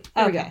 22.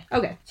 There we go. Okay.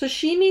 Okay. So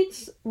she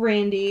meets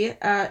Randy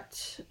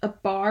at a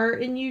bar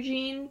in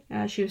Eugene.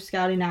 She was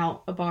scouting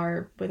out a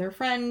bar with her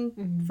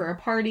friend for a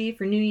party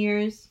for New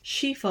Year's.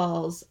 She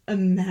falls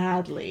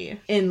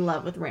madly in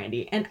love with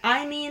Randy. And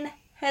I mean,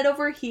 head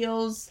over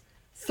heels,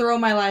 throw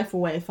my life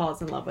away,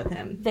 falls in love with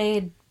him.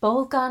 They'd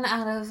both gone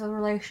out of a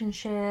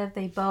relationship.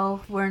 They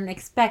both weren't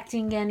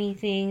expecting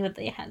anything, but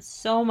they had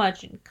so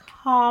much in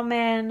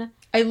common.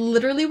 I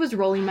literally was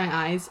rolling my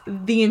eyes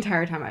the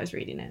entire time I was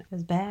reading it. It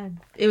was bad.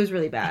 It was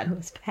really bad. It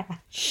was bad.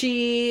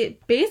 She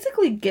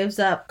basically gives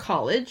up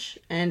college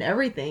and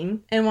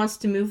everything and wants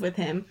to move with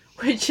him,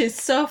 which is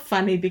so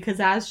funny because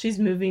as she's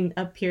moving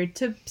up here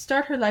to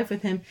start her life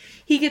with him,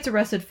 he gets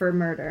arrested for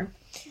murder,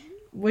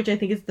 which I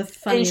think is the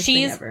funniest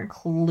thing ever. And she's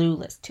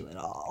clueless to it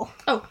all.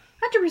 Oh,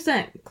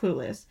 100%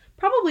 clueless.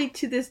 Probably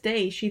to this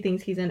day, she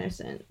thinks he's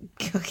innocent.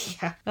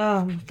 Yeah.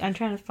 I'm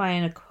trying to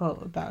find a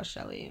quote about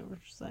Shelley.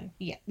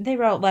 They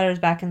wrote letters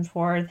back and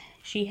forth.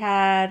 She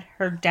had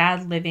her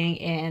dad living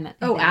in...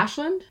 Oh,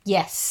 Ashland?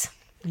 Yes.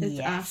 It's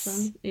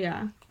Ashland.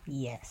 Yeah.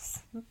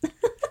 Yes.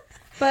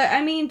 But,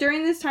 I mean,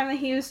 during this time that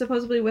he was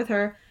supposedly with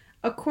her,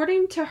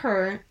 according to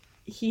her,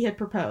 he had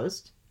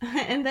proposed.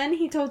 And then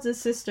he told his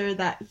sister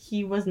that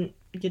he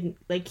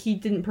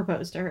didn't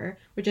propose to her,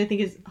 which I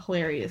think is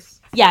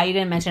hilarious. Yeah, you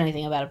didn't mention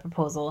anything about a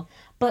proposal.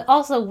 But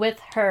also with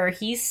her,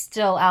 he's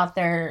still out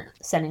there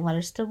sending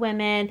letters to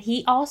women.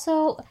 He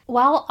also,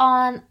 while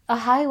on a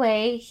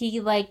highway,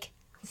 he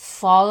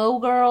follow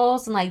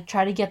girls and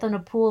try to get them to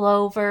pull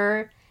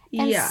over.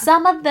 And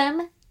some of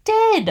them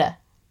did.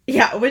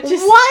 Yeah, which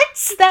is...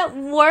 What? That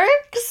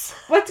works?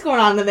 What's going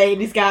on in the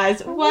 80s,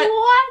 guys?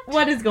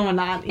 What is going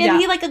on? And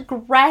he,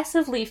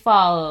 aggressively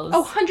follows.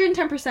 Oh,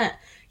 110%.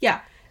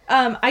 Yeah.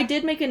 I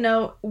did make a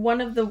note,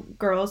 one of the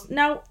girls...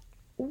 Now,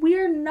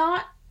 we're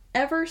not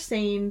ever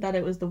saying that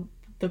it was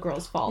the the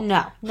girl's fault.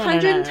 No.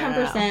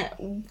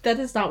 110%. That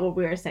is not what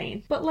we are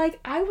saying. But, like,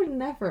 I would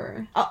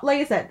never... like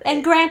I said...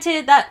 And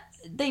granted that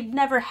they've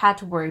never had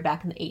to worry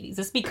back in the 80s.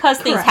 It's because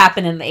things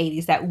happened in the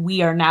 80s that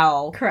we are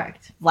now...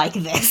 Correct. Like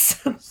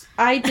this.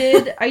 I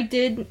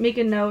did make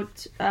a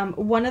note.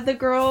 One of the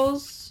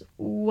girls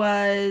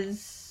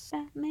was...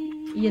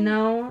 Batman. You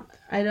know,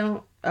 I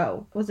don't...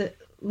 Oh, was it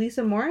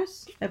Lisa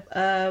Morris?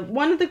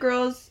 One of the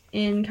girls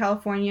in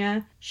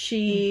California,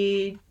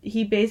 he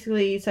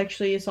basically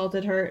sexually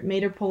assaulted her,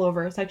 made her pull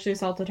over, sexually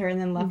assaulted her, and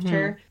then left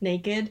her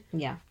naked.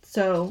 Yeah.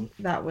 So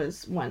that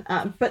was one.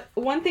 But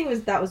one thing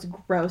that was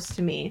gross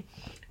to me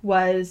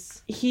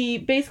was he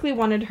basically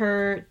wanted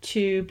her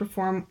to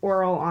perform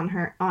oral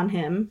on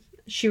him.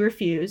 She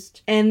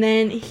refused. And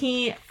then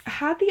he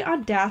had the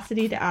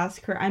audacity to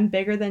ask her, "I'm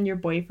bigger than your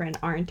boyfriend,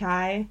 aren't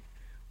I?"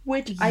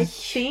 Which I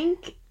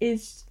think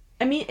is...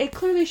 I mean, it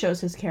clearly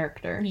shows his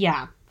character.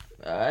 Yeah.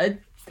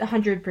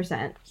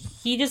 100%.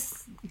 He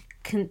just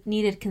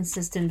needed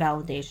consistent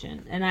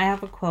validation. And I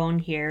have a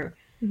quote here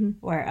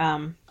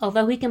where,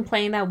 although he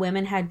complained that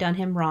women had done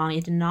him wrong,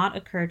 it did not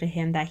occur to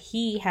him that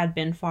he had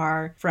been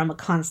far from a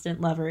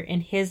constant lover.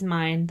 In his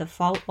mind, the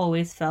fault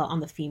always fell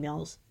on the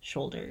female's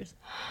shoulders.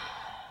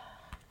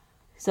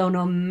 So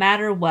no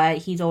matter what,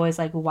 he's always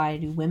like, why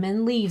do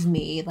women leave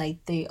me?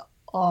 Like, they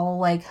all,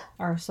 like,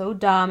 are so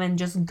dumb and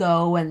just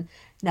go and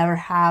never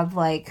have,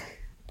 like,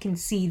 can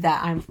see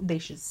that they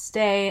should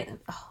stay.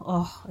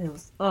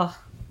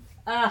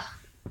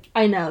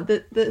 I know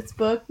this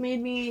book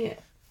made me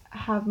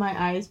have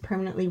my eyes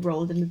permanently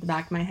rolled into the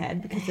back of my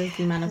head because of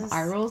the amount of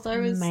eye rolls I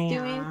was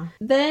doing.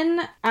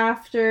 Then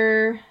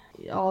after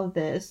all of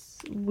this,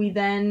 we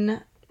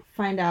then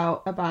find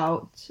out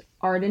about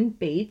Arden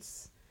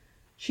Bates.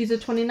 She's a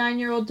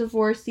 29-year-old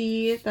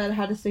divorcee that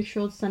had a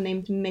 6-year-old son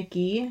named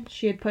Mickey.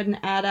 She had put an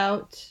ad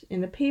out in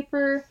the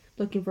paper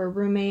looking for a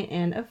roommate,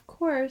 and of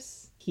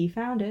course, he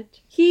found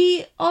it.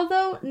 He,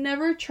 although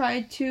never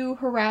tried to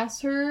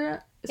harass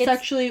her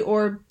sexually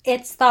or...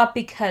 It's thought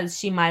because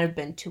she might have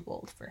been too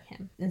old for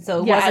him. And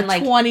so it wasn't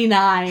like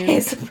 29.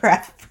 His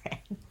preference.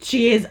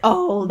 She is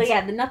old. But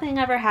yeah, nothing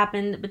ever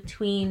happened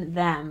between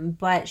them.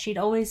 But she'd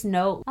always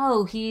note,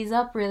 oh, he's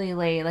up really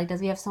late. Like, does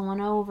he have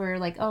someone over?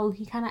 Like, oh,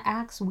 he kind of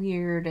acts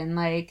weird. And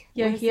like,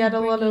 yeah, he had a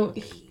lot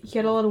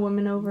of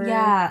women over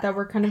that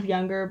were kind of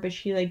younger, but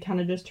she like kind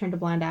of just turned a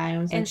blind eye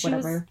and was like,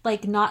 whatever. She was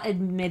like not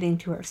admitting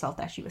to herself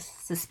that she was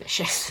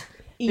suspicious.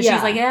 But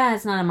she's like, yeah,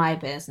 it's none of my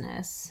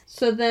business.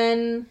 So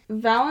then,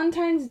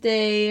 Valentine's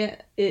Day,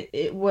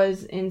 it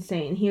was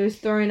insane. He was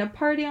throwing a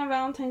party on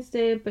Valentine's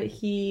Day, but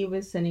he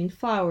was sending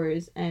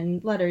flowers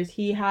and letters.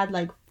 He had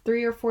like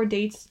 3 or 4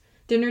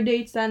 dinner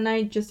dates that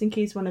night, just in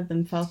case one of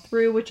them fell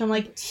through, which I'm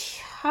like,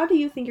 how do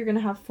you think you're going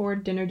to have 4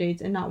 dinner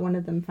dates and not one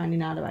of them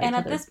finding out about each other?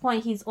 And at this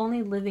point, he's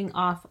only living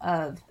off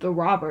of... the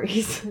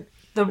robberies.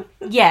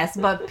 Yes,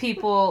 but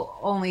people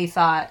only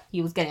thought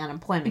he was getting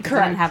unemployment because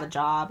he didn't have a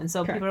job. And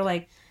so people are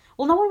like...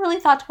 Well, no one really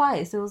thought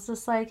twice. It was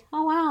just like,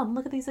 oh, wow,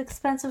 look at these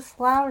expensive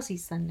flowers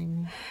he's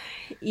sending me.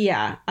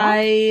 Yeah,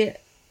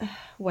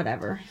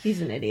 whatever.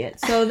 He's an idiot.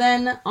 So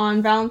then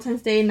on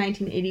Valentine's Day in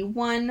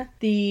 1981,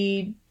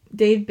 the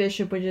Dave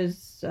Bishop, which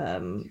is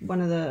one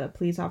of the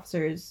police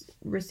officers,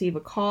 receive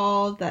a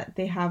call that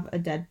they have a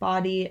dead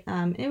body.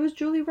 It was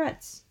Julie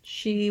Retz.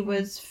 She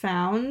was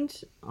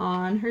found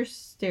on her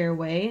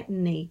stairway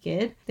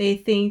naked. They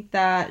think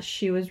that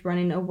she was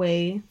running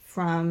away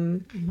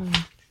from...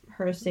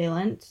 her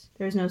assailant.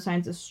 There's no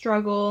signs of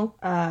struggle.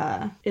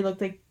 It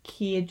looked like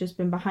he had just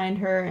been behind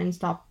her and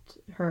stopped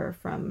her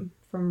from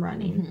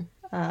running,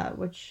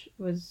 which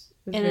was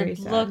very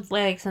sad. And it looked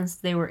like, since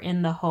they were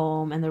in the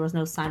home and there was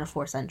no sign of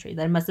forced entry,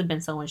 that it must have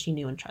been someone she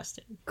knew and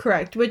trusted.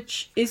 Correct,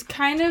 which is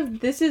kind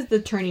of, this is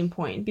the turning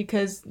point,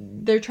 because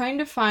they're trying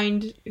to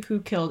find who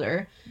killed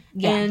her.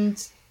 Yeah.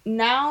 And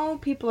now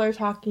people are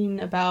talking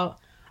about,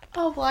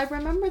 oh, well, I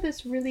remember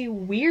this really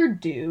weird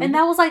dude. And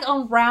that was like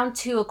on round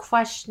 2 of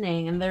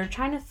questioning, and they're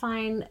trying to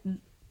find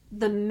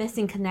the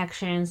missing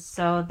connections.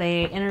 So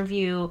they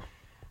interview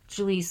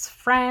Julie's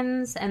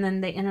friends, and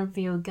then they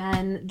interview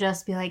again,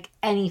 just be like,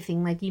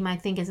 anything, like, you might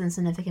think is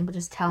insignificant, but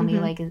just tell me,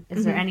 like,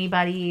 is there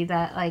anybody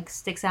that, like,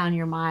 sticks out in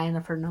your mind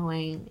of her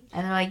knowing?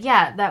 And they're like,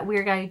 yeah, that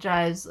weird guy who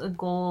drives a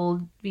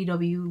gold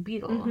VW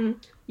Beetle.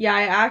 Yeah,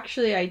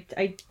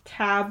 I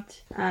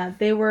tabbed,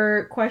 they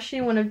were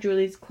questioning one of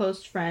Julie's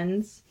close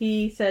friends.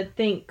 He said,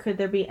 could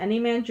there be any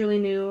man Julie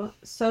knew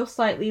so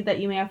slightly that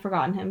you may have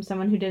forgotten him,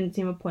 someone who didn't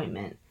seem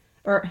appointment?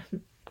 Or...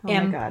 Oh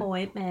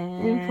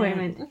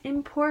Employment.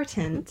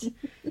 Important.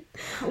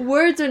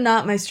 Words are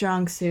not my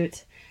strong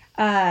suit.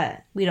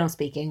 We don't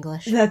speak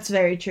English. That's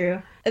very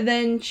true.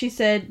 Then she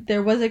said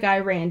there was a guy,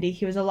 Randy.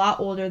 He was a lot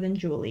older than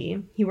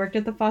Julie. He worked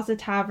at the Fawcett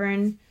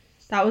Tavern.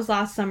 That was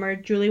last summer.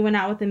 Julie went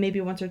out with him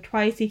maybe once or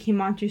twice. He came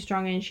on too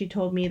strong and she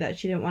told me that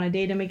she didn't want to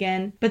date him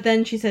again. But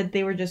then she said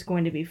they were just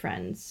going to be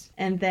friends.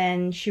 And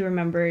then she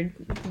remembered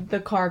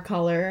the car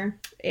color.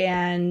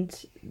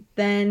 And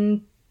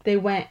then... they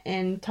went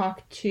and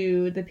talked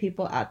to the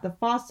people at the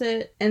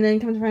Fawcett, and then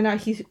come to find out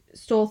he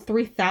stole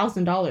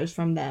 $3,000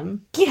 from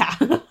them. Yeah.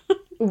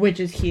 Which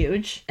is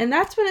huge. And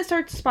that's when it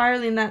starts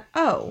spiraling that,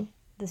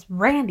 this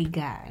Randy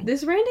guy.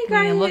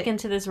 You look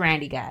into this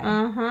Randy guy.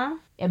 Uh-huh.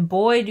 And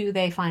boy, do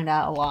they find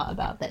out a lot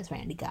about this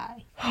Randy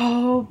guy.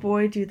 Oh,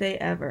 boy, do they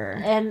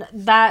ever. And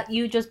that,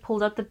 you just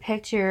pulled up the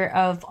picture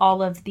of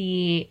all of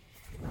the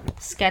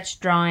sketch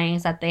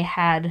drawings that they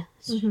had,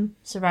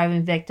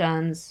 surviving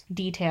victims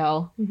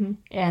detail.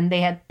 And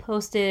they had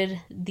posted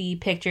the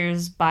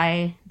pictures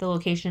by the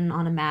location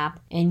on a map.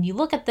 And you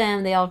look at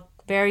them, they all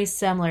very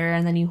similar.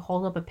 And then you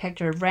hold up a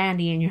picture of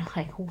Randy and you're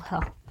like,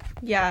 well...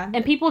 Yeah.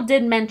 And people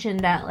did mention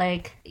that,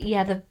 like,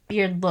 yeah, the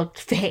beard looked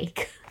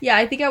fake. Yeah,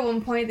 I think at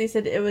one point they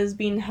said it was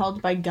being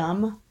held by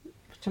gum.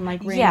 Which I'm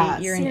like,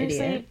 Randy, you're seriously?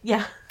 An idiot.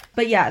 Yeah.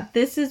 But yeah,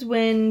 this is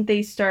when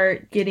they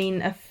start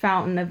getting a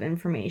fountain of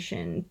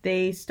information.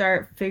 They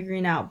start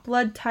figuring out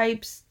blood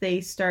types.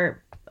 They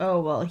start,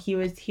 he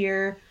was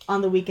here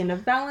on the weekend of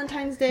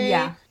Valentine's Day.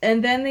 Yeah.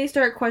 And then they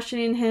start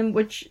questioning him,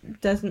 which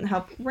doesn't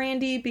help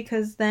Randy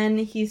because then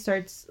he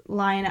starts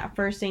lying at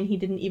first saying he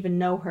didn't even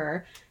know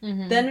her.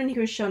 Then when he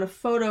was shown a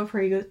photo of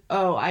her, he goes,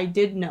 I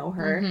did know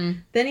her.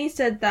 Then he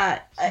said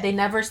that... they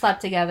never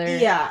slept together.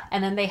 Yeah.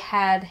 And then they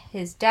had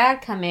his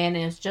dad come in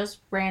and it's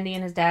just Randy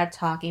and his dad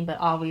talking, but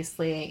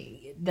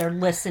obviously they're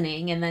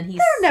listening. And then he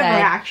said, never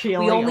actually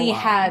we only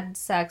had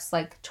sex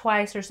like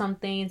twice or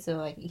something. So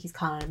like he's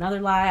calling another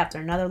lie after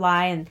another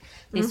lie. And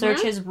they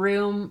search his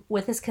room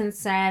with his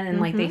consent and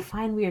like they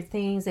find weird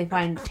things. They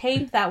find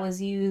tape that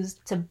was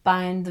used to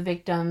bind the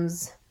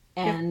victims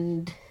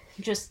and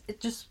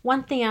just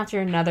one thing after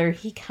another.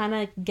 He kind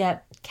of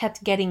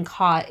kept getting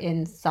caught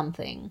in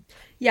something.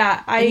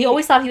 Yeah, he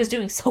always thought he was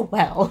doing so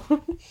well.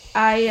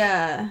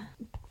 I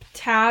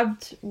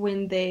tabbed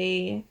when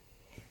they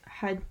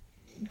had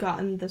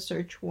gotten the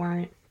search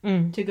warrant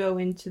to go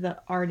into the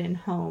Arden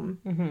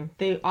home.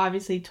 They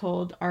obviously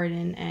told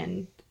Arden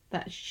and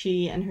that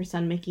she and her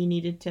son Mickey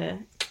needed to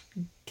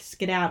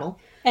skedaddle.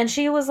 And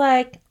she was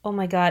like, oh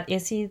my god,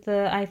 is he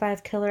the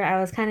I-5 killer? I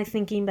was kind of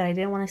thinking, but I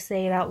didn't want to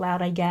say it out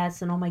loud, I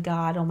guess. And oh my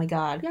god.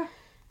 Yeah.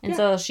 And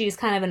so she's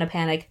kind of in a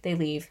panic. They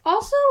leave.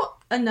 Also,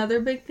 another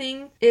big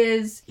thing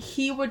is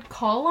he would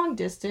call long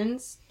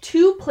distance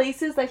to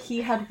places that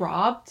he had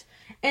robbed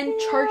and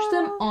charge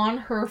them on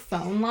her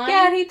phone line.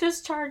 Yeah, he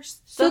just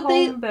charged the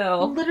home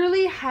bill.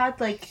 Literally had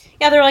like...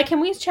 Yeah, they're like,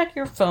 can we check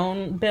your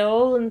phone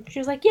bill? And she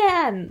was like,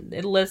 yeah. And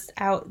it lists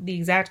out the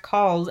exact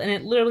calls. And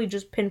it literally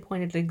just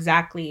pinpointed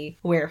exactly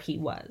where he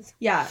was.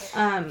 Yeah.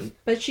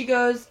 But she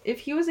goes, if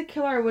he was a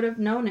killer, I would have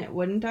known it,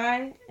 wouldn't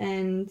I?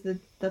 And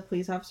the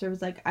police officer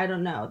was like, I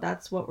don't know.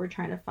 That's what we're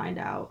trying to find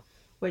out.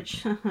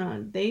 Which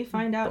they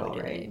find out all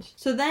right.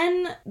 So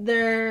then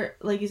they're,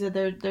 like you said,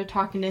 they're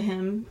talking to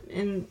him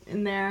in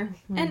there,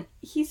 and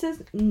he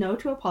says no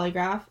to a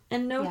polygraph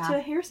and no to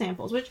hair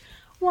samples. Which,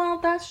 well,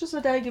 that's just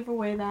a dead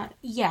giveaway that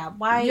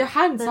why you're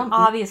hiding something.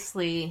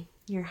 Obviously,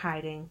 you're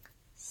hiding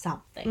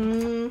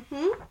something.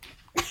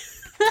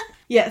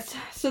 Yes.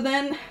 So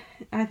then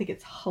I think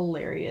it's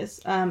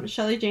hilarious.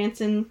 Shelley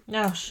Jansen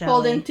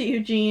pulled into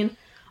Eugene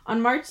on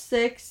March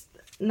 6th.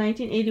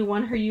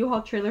 1981, her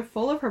U-Haul trailer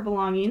full of her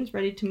belongings,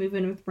 ready to move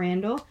in with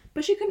Randall,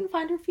 but she couldn't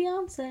find her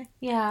fiance.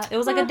 Yeah, it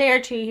was like a day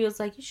or two. He was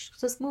like, you should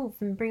just move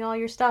and bring all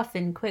your stuff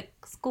and quit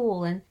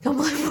school and come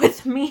live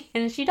with me.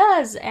 And she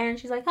does. And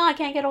she's like, I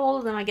can't get a hold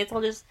of them. I guess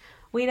I'll just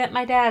wait at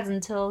my dad's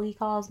until he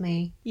calls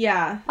me.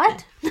 Yeah.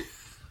 What?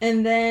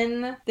 And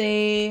then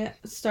they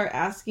start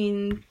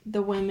asking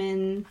the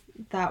women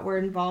that were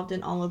involved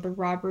in all of the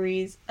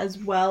robberies, as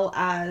well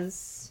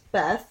as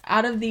Beth.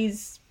 Out of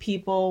these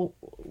people,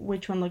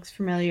 which one looks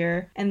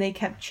familiar? And they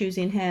kept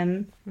choosing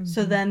him.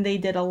 So then they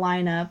did a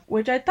lineup,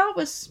 which I thought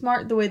was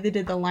smart the way they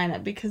did the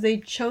lineup, because they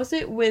chose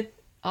it with,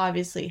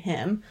 obviously,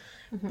 him.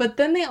 But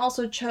then they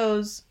also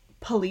chose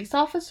police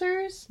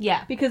officers.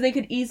 Yeah. Because they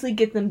could easily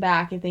get them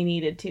back if they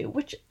needed to,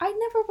 which I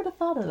never would have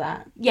thought of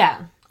that.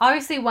 Yeah.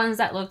 Obviously ones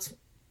that looked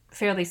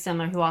fairly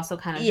similar, who also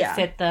kind of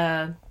fit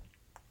the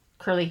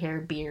curly hair,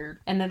 beard.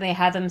 And then they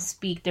had them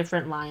speak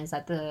different lines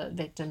that the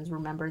victims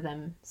remember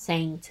them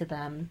saying to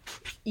them,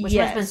 which must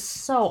have been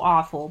so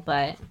awful,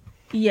 but...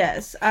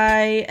 Yes,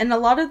 and a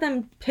lot of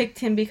them picked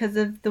him because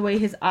of the way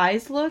his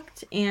eyes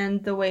looked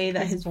and the way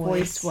that his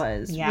voice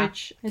was. Yeah.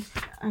 Which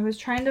I was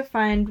trying to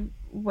find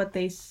what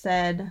they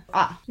said.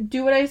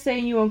 Do what I say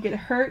and you won't get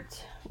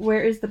hurt.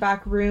 Where is the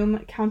back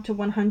room? Count to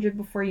 100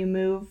 before you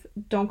move.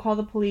 Don't call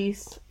the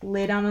police.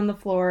 Lay down on the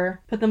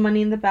floor. Put the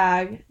money in the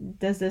bag.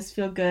 Does this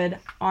feel good?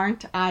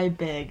 Aren't I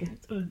big?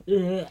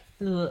 Yeah.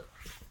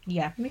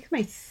 It makes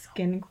my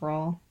skin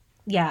crawl.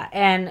 Yeah,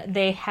 and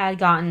they had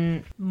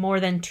gotten more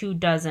than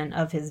 24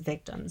 of his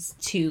victims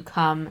to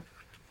come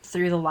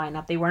through the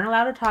lineup. They weren't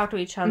allowed to talk to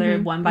each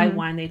other. One by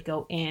one, they'd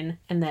go in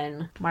and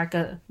then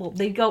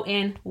they'd go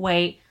in,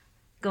 wait,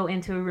 go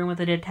into a room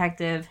with a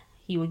detective.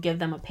 He would give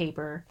them a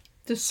paper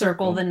to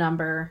circle the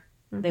number.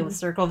 They would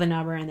circle the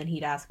number and then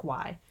he'd ask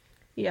why.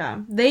 Yeah.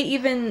 They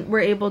even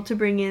were able to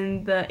bring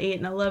in the 8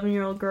 and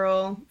 11-year-old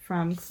girl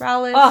from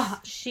Corrales. Oh,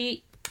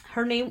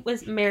 her name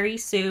was Mary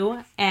Sue,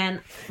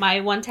 and my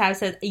one tab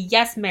says,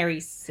 yes, Mary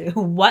Sue.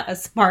 What a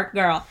smart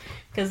girl.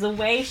 Because the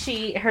way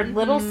her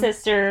little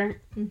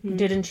sister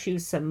didn't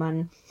choose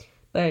someone,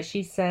 but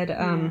she said,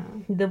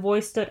 the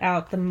voice stood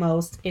out the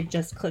most. It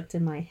just clicked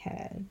in my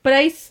head. But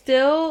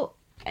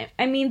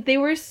I mean, they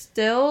were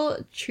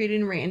still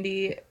treating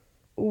Randy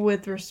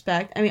with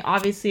respect. I mean,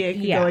 obviously it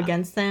could go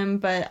against them,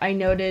 but I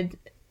noted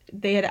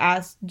they had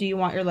asked, do you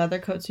want your leather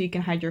coat so you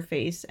can hide your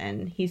face?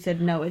 And he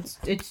said, no, it's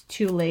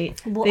too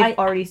late. Well, They've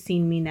already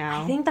seen me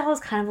now. I think that was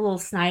kind of a little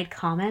snide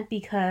comment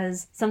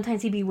because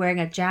sometimes he'd be wearing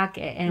a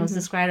jacket and it was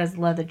described as a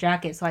leather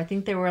jacket. So I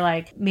think they were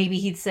like, maybe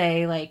he'd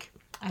say like,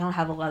 I don't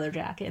have a leather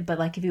jacket. But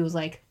like if he was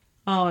like,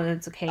 oh,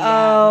 it's okay.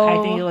 Yeah. I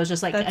think it was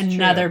just like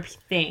another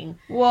thing.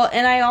 Well,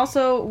 and I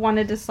also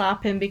wanted to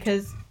slap him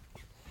because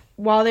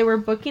while they were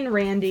booking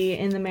Randy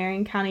in the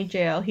Marion County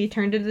Jail, he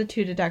turned to the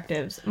two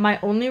detectives. My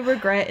only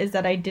regret is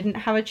that I didn't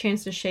have a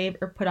chance to shave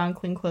or put on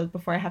clean clothes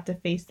before I have to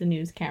face the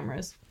news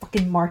cameras.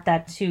 Fucking mark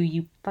that too,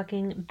 you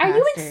fucking bastard. Are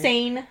you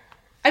insane?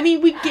 I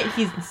mean, we get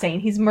he's insane.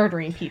 He's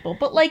murdering people.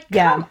 But, like,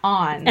 come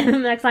on. And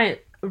then the next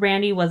night,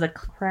 Randy was a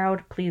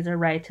crowd pleaser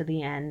right to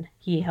the end.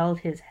 He held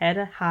his head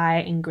high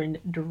and grinned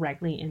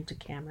directly into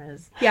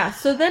cameras. Yeah,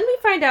 so then we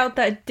find out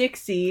that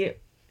Dixie,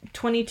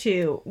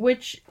 22,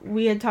 which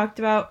we had talked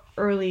about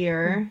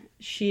earlier,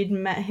 she'd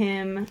met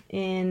him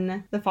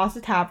in the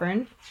Fawcett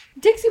Tavern.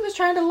 Dixie was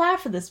trying to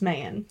laugh at this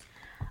man.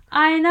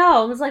 I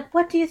know. I was like,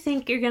 what do you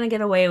think you're going to get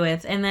away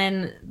with? And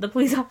then the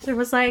police officer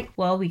was like,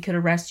 well, we could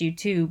arrest you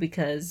too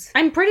because...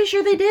 I'm pretty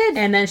sure they did.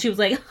 And then she was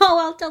like, oh,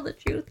 I'll tell the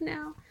truth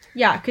now.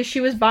 Yeah, because she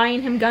was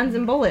buying him guns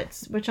and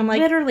bullets, which I'm like...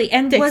 Literally,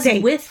 and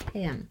Dixie. was with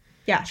him.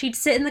 Yeah. She'd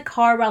sit in the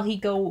car while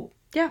he'd go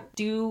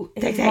do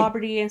his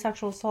robbery and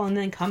sexual assault and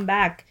then come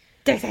back.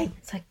 Dixie.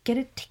 It's like, get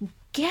it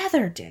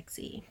together,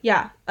 Dixie.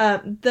 Yeah.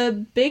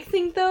 The big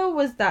thing, though,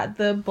 was that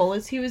the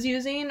bullets he was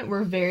using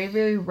were very,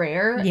 very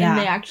rare. Yeah. And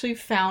they actually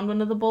found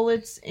one of the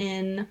bullets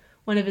in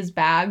one of his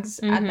bags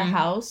at the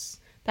house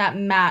that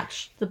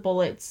matched the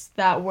bullets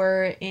that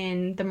were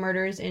in the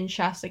murders in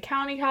Shasta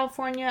County,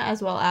 California,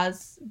 as well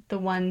as the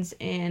ones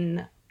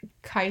in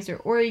Kaiser,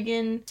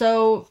 Oregon.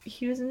 So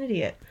he was an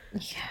idiot.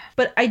 Yeah.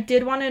 But I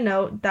did want to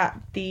note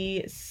that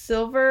the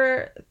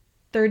silver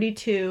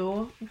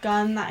 .32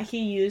 gun that he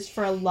used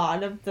for a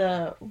lot of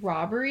the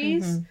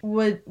robberies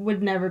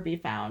would never be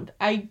found.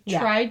 I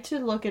tried to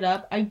look it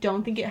up. I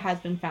don't think it has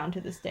been found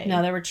to this day.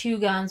 No, there were 2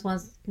 guns.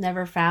 One's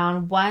never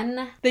found.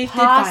 One they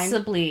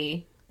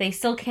possibly. They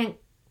still can't.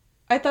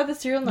 I thought the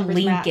serial numbers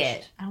link matched.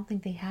 It. I don't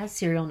think they had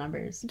serial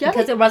numbers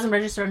because it wasn't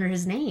registered under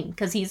his name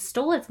because he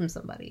stole it from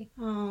somebody.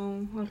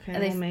 Oh,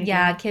 okay.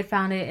 A kid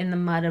found it in the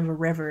mud of a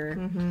river.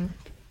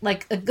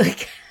 Like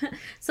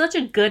such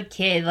a good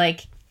kid.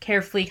 Like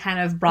carefully kind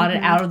of brought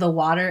it out of the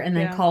water and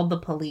then called the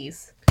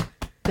police.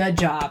 Good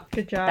job.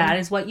 Good job. That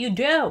is what you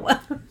do.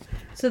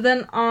 So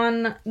then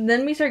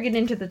we start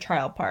getting into the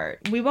trial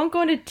part. We won't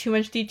go into too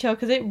much detail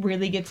because it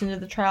really gets into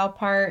the trial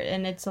part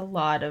and it's a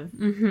lot of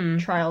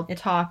trial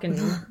talk and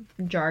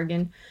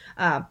jargon.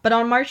 But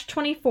on March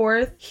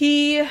 24th,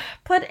 he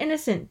pled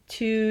innocent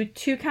to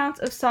 2 counts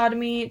of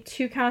sodomy,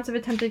 2 counts of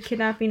attempted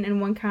kidnapping, and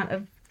 1 count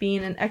of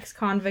being an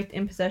ex-convict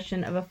in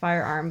possession of a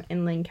firearm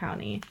in Lane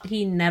County.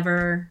 He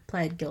never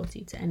pled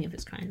guilty to any of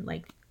his crimes.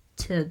 Like,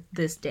 to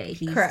this day,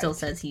 he still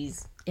says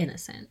he's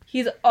innocent.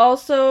 He's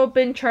also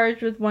been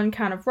charged with 1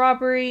 count of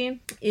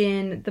robbery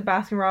in the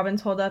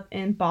Baskin-Robbins holdup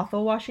in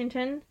Bothell,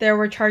 Washington. There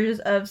were charges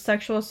of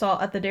sexual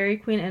assault at the Dairy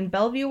Queen in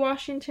Bellevue,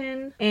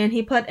 Washington. And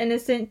he pled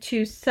innocent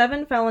to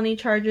 7 felony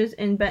charges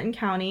in Benton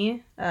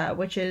County,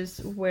 which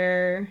is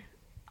where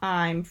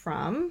I'm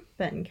from,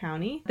 Benton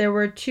County. There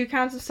were 2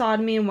 counts of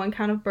sodomy and 1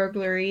 count of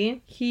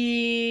burglary.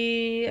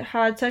 He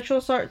had sexual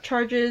assault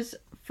charges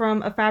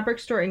from a fabric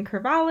store in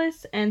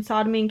Corvallis and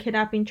sodomy and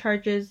kidnapping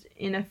charges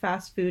in a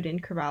fast food in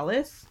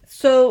Corvallis.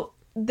 So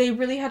they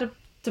really had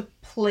to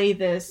play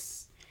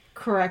this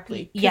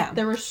correctly. Yeah.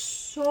 There were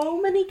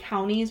so many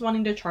counties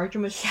wanting to charge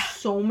him with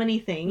so many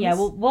things. Yeah,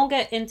 we won't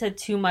get into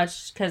too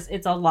much because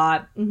it's a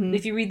lot.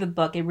 If you read the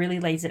book, it really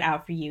lays it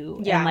out for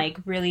you. Yeah. And like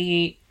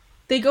really...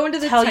 They go into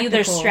the tell you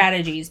their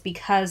strategies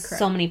because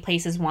so many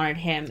places wanted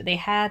him. They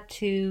had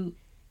to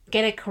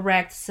get it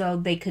correct so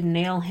they could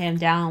nail him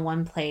down in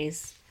one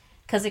place.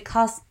 Because it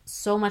costs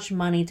so much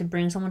money to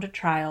bring someone to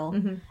trial,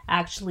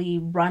 actually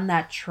run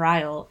that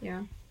trial.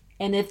 Yeah.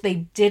 And if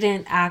they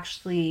didn't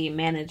actually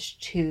manage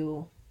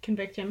to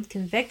convict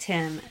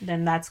him,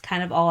 then that's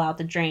kind of all out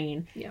the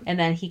drain. Yeah. And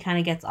then he kind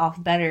of gets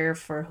off better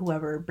for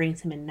whoever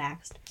brings him in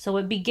next. So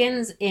it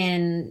begins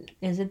in,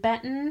 is it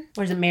Benton?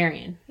 Or is it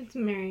Marion? It's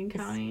Marion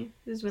County.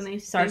 This is when they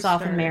starts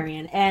off in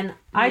Marion. And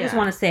I just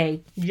want to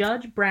say,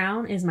 Judge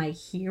Brown is my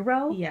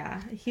hero.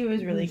 Yeah, he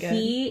was really good.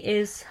 He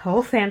is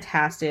so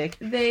fantastic.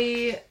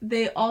 They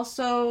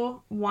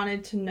also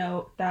wanted to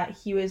note that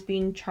he was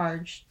being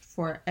charged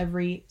for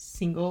every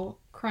single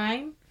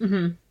crime.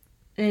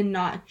 And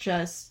not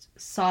just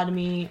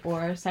sodomy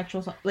or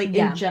sexual assault,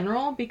 in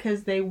general,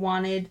 because they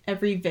wanted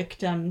every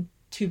victim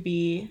to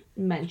be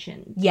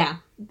mentioned. Yeah.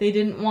 They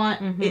didn't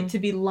want it to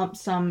be lump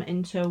sum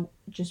into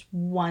just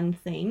one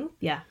thing.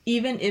 Yeah.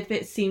 Even if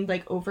it seemed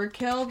like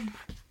overkill,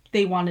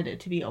 they wanted it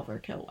to be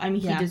overkill. I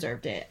mean, he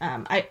deserved it.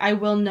 I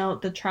will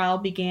note the trial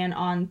began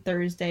on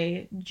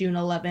Thursday, June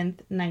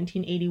 11th,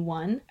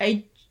 1981.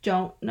 I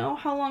don't know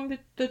how long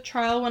the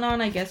trial went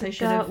on. I guess I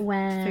should have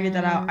figured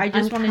that out. I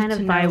just wanted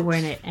to know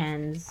when it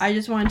ends. I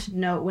just wanted to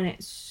note when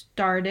it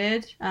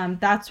started.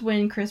 That's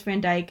when Chris Van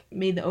Dyke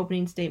made the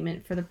opening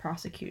statement for the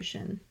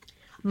prosecution.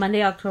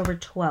 Monday, October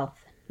 12th,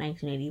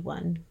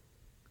 1981.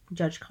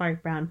 Judge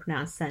Clark Brown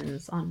pronounced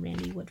sentence on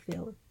Randy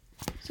Woodfield.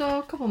 So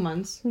a couple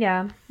months.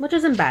 Yeah, which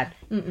isn't bad.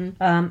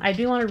 I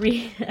do want to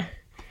read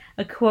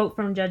a quote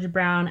from Judge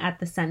Brown at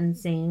the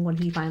sentencing when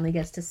he finally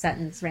gets to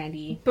sentence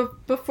Randy.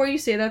 But before you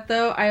say that,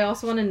 though, I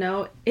also want to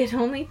note it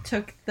only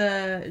took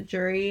the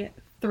jury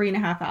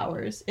 3.5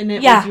 hours, and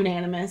it was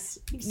unanimous.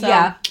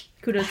 So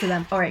kudos to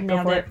them. All right,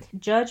 go for it.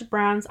 Judge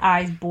Brown's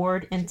eyes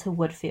bored into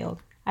Woodfield.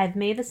 I've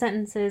made the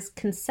sentences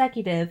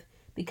consecutive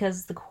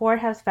because the court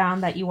has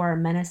found that you are a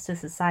menace to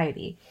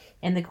society,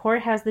 and the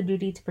court has the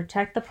duty to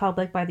protect the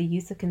public by the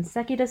use of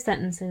consecutive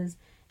sentences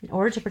in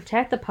order to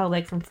protect the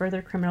public from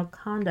further criminal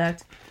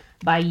conduct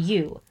by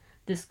you.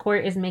 This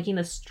court is making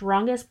the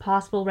strongest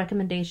possible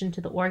recommendation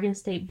to the Oregon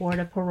State Board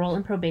of Parole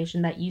and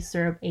Probation that you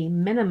serve a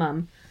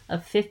minimum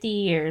of 50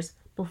 years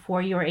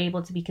before you are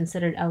able to be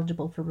considered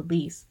eligible for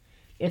release.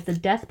 If the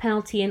death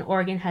penalty in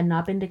Oregon had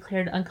not been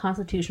declared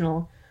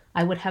unconstitutional,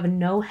 I would have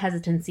no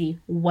hesitancy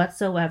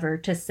whatsoever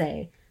to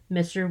say,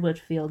 Mr.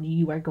 Woodfield,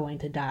 you are going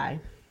to die.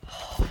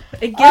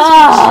 It gives me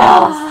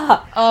chills.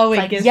 Oh,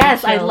 it gives me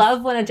chills. I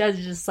love when a judge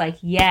is just like,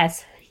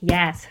 yes,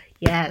 yes,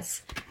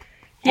 yes.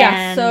 Yeah,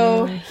 and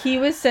so he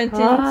was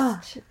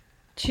sentenced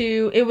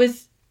to, it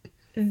was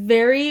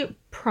very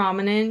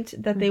prominent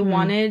that they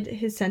wanted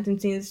his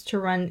sentencings to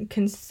run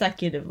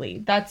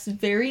consecutively. That's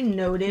very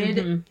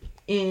noted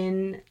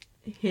in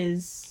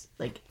his,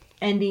 like,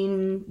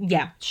 ending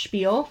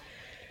spiel.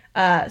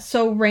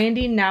 So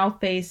Randy now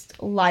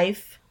faced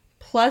life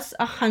plus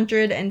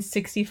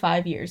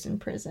 165 years in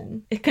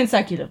prison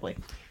consecutively.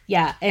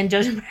 Yeah, and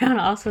Judge Brown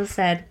also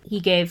said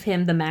he gave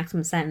him the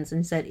maximum sentence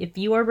and said, if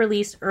you are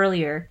released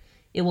earlier,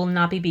 it will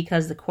not be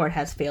because the court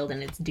has failed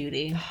in its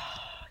duty.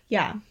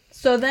 Yeah.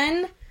 So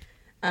then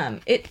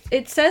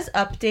it says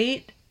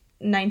update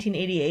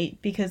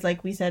 1988 because,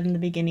 like we said in the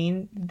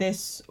beginning,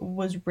 this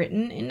was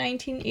written in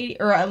 1980,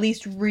 or at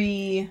least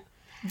redone.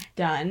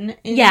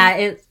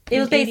 It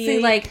was basically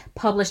like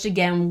published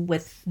again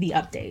with the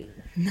update.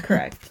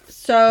 Correct.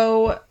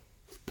 So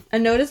a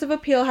notice of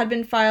appeal had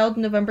been filed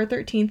November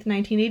 13th,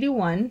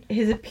 1981.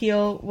 His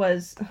appeal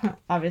was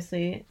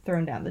obviously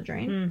thrown down the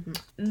drain.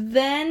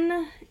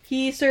 Then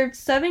he served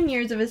 7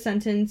 years of his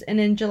sentence, and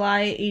in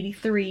July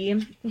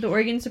 83, the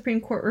Oregon Supreme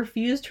Court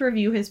refused to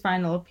review his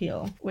final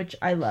appeal, which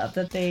I love,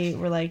 that they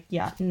were like,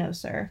 yeah, no,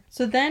 sir.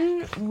 So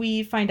then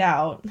we find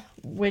out,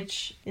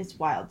 which is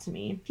wild to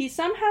me, he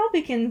somehow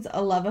begins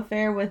a love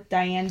affair with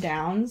Diane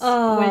Downs.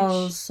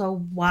 Oh, which,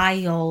 so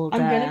wild.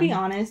 I'm going to be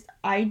honest,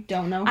 I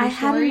don't know her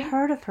story. Haven't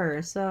heard of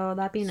her, so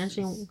that'd be an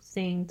interesting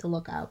thing to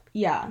look up.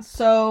 Yeah,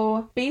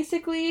 so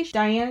basically,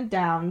 Diane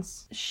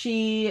Downs,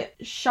 she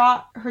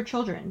shot her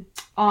children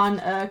on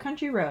a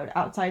country road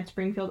outside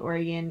Springfield,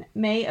 Oregon,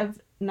 May of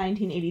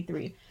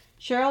 1983.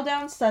 Cheryl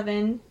Downs,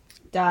 7,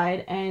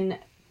 died, and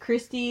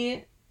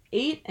Christy,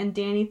 8, and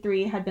Danny,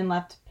 3, had been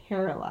left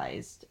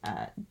paralyzed.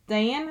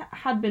 Diane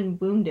had been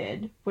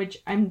wounded,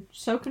 which I'm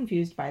so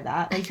confused by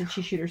that. Like, did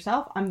she shoot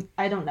herself?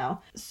 I don't know.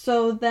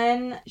 So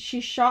then she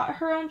shot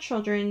her own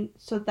children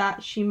so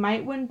that she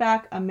might win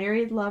back a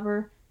married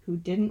lover who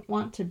didn't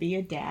want to be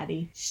a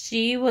daddy.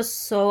 She was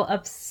so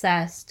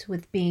obsessed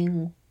with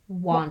being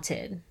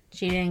wanted.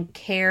 She didn't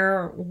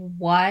care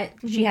what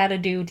she had to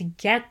do to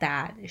get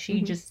that.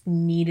 She just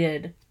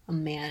needed a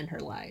man in her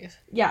life.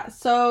 Yeah,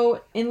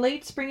 so in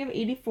late spring of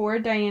 84,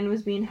 Diane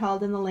was being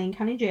held in the Lane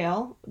County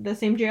Jail, the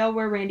same jail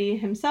where Randy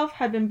himself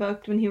had been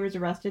booked when he was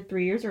arrested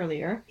 3 years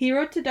earlier. He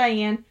wrote to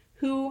Diane,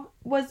 who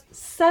was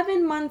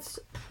 7 months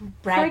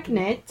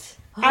pregnant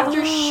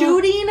after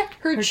shooting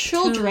her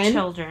children. 2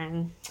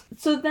 children.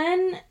 So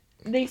then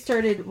they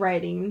started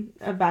writing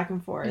back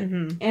and forth.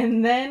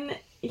 And then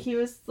he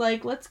was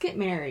like, let's get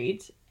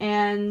married.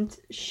 And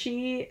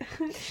she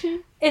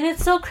and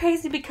it's so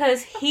crazy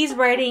because he's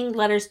writing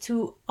letters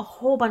to a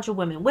whole bunch of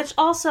women, which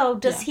also,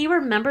 does he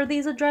remember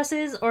these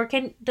addresses, or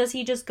does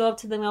he just go up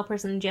to the male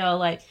person in jail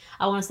like,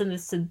 I want to send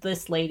this to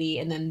this lady,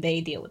 and then they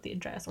deal with the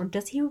address? Or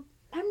does he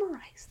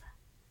memorize them?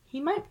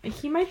 He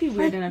might be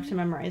weird enough to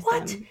memorize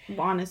them,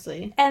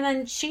 honestly. And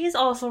then she's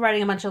also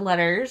writing a bunch of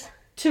letters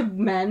to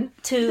men,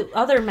 to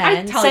other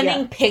men,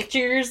 sending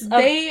pictures.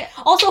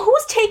 Also,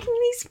 who's taking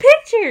these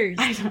pictures?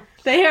 I don't.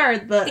 They are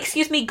the.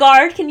 Excuse me,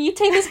 guard. Can you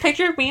take this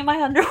picture of me in my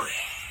underwear?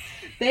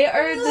 They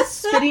are the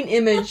spitting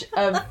image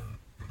of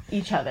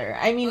each other.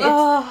 I mean,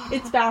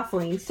 it's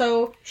baffling.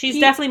 So she's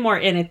definitely more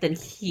in it than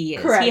he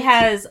is. Correct. He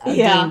has a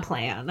game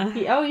plan.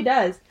 He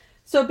does.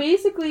 So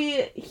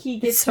basically, he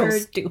gets her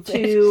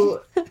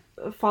to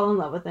fall in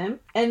love with him.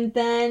 And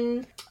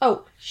then,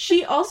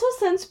 she also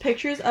sends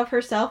pictures of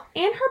herself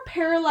and her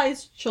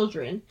paralyzed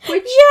children,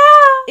 which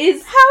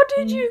is how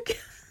did you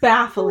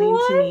baffling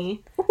to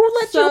me. Who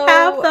let you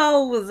have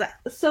those?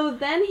 So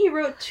then he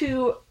wrote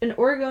to an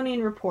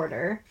Oregonian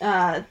reporter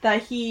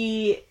that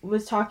he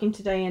was talking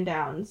to Diane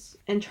Downs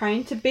and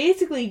trying to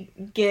basically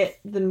get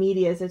the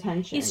media's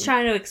attention. He's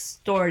trying to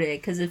extort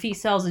it, because if he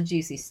sells a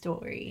juicy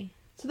story,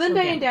 so then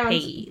Diane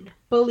Downs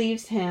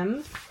believes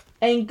him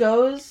and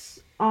goes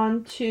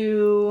on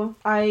to,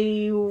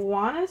 I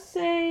want to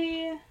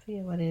say... I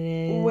forget what it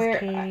is. Where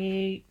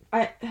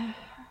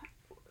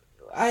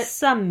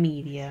some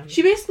media.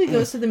 She basically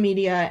goes to the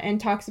media and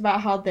talks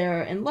about how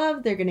they're in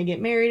love, they're gonna get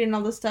married and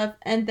all this stuff,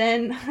 and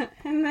then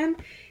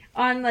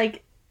on,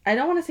 like, I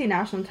don't want to say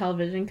national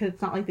television because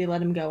it's not like they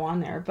let him go on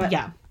there, but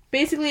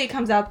basically it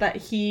comes out that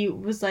he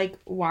was like,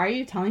 why are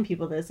you telling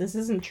people this? This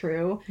isn't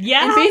true.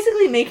 Yeah. And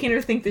basically making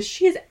her think that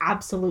she is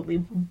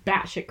absolutely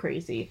batshit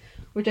crazy,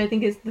 which I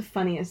think is the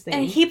funniest thing.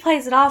 And he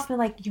plays it off and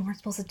like, you weren't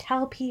supposed to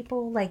tell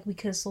people. Like, we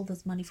could have sold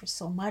this money for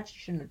so much. You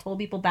shouldn't have told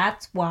people.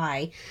 That's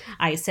why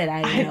I said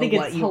I didn't know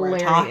what you were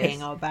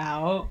talking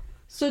about.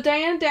 So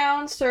Diane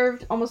Downs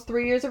served almost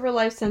 3 years of her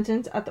life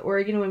sentence at the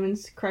Oregon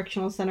Women's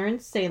Correctional Center in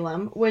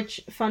Salem,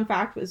 which, fun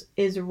fact,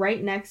 is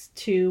right next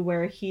to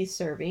where he's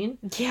serving.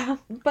 Yeah.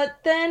 But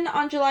then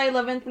on July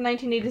 11th,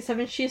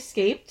 1987, she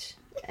escaped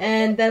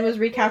and then was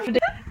recaptured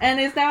and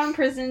is now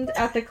imprisoned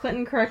at the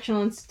Clinton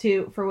Correctional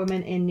Institute for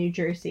Women in New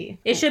Jersey.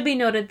 It should be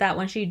noted that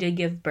when she did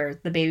give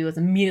birth, the baby was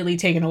immediately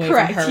taken away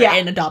from her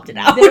and adopted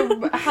out.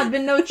 There had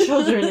been no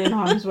children in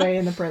harm's way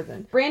in the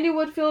prison. Randy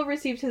Woodfield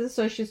received his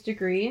associate's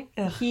degree.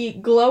 Ugh. He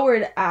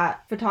glowered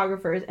at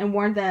photographers and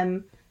warned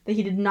them that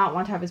he did not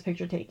want to have his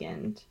picture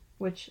taken,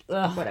 which,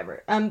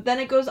 whatever. Then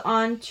it goes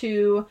on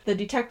to the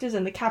detectives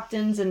and the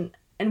captains and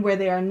where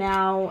they are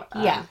now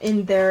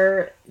in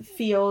their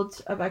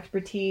field of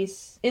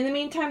expertise. In the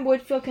meantime,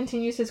 Woodfield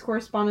continues his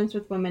correspondence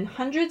with women.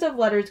 Hundreds of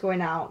letters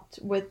going out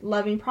with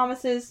loving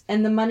promises,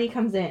 and the money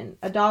comes in.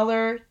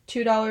 $1,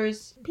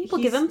 $2. People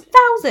give him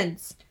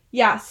thousands.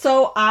 Yeah,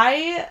 so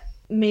I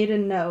made a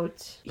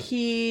note.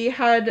 He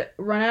had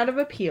run out of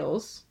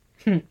appeals,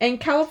 and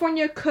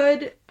California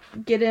could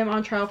get him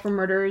on trial for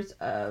murders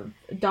of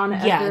Donna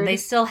Eckerd. Yeah, they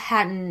still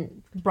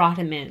hadn't brought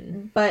him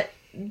in. But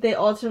they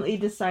ultimately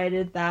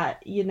decided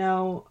that, you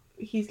know,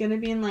 he's going to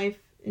be in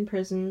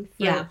prison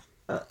for,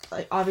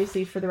 like,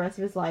 obviously for the rest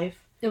of his life.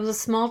 It was a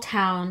small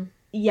town.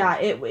 Yeah,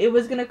 it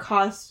was going to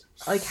cost,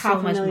 like,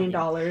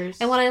 $500,000.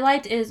 And what I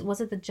liked is,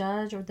 was it the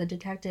judge or the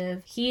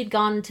detective? He had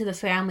gone to the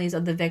families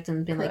of the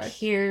victims, been like,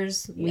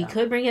 we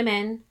could bring him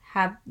in.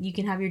 You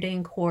can have your day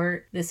in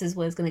court. This is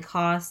what it's going to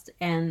cost.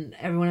 And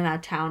everyone in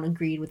that town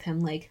agreed with him.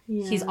 Like,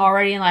 he's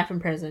already in life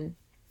in prison.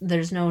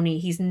 There's no need.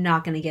 He's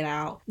not going to get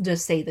out.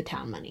 Just save the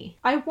town money.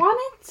 I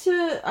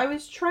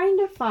was trying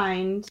to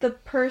find the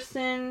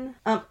person.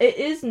 It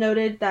is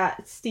noted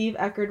that Steve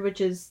Eckerd, which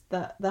is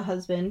the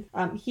husband,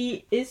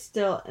 he is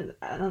still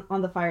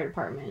on the fire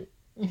department.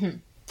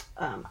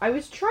 Mm-hmm. I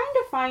was trying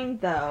to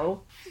find,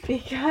 though,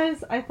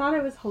 because I thought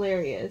it was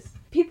hilarious.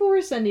 People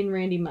were sending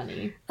Randy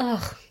money.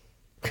 Ugh.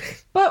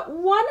 But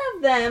one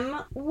of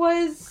them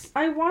was,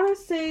 I want to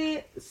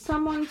say,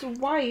 someone's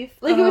wife.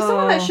 Like, it was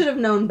someone that should have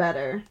known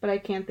better, but I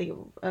can't think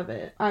of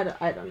it. I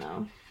don't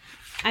know.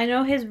 I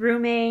know his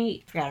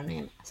roommate, I forgot her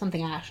name,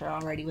 something Asher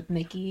already with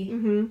Mickey.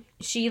 Mm-hmm.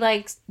 She,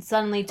 like,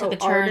 suddenly took a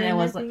turn Arden, and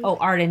was like,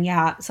 Arden,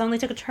 yeah. Suddenly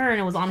took a turn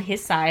and was on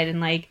his side and,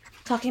 like,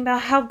 talking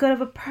about how good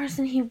of a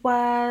person he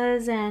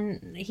was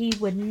and he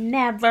would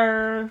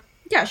never.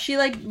 Yeah, she,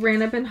 like,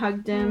 ran up and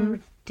hugged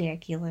him.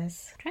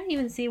 Ridiculous. I'm trying to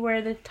even see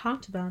where they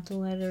talked about the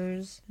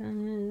letters.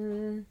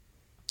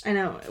 I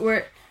know.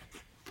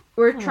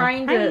 We're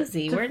trying to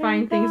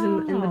find things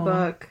in the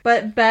book.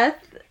 But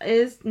Beth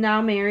is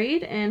now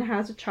married and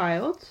has a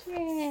child.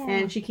 Yeah.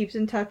 And she keeps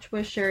in touch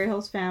with Sherry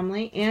Hill's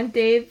family and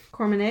Dave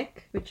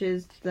Cormanick, which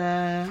is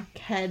the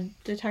head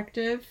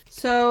detective.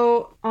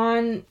 So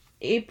on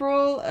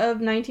April of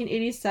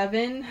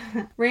 1987,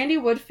 Randy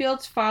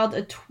Woodfield filed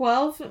a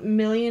 $12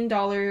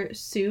 million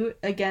suit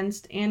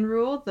against Ann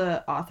Rule,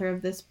 the author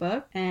of this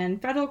book,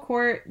 and federal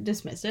court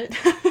dismissed it,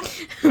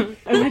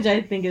 which I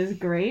think is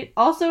great.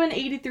 Also in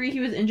 1983, he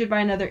was injured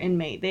by another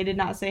inmate. They did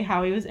not say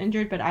how he was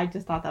injured, but I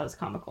just thought that was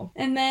comical.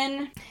 And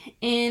then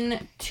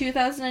in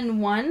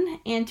 2001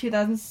 and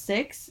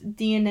 2006,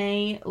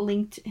 DNA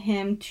linked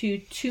him to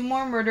 2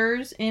 more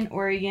murders in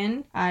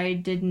Oregon. I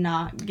did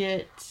not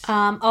get...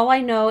 all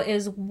I know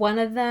is one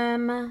of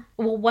them,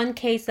 one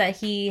case that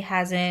he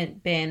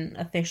hasn't been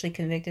officially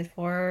convicted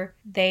for,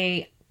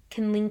 they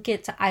can link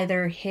it to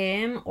either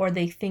him or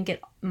they think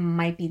it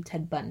might be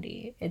Ted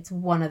Bundy. It's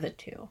one of the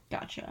two.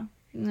 Gotcha.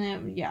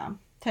 Yeah.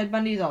 Ted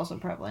Bundy is also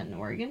prevalent in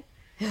Oregon.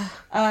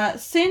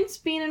 Since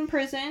being in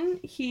prison,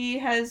 he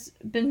has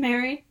been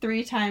married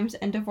 3 times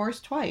and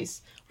divorced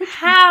twice.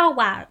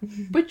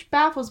 Which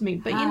baffles me.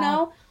 But you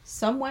know,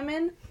 some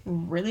women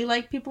really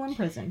like people in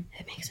prison.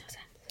 It makes no sense.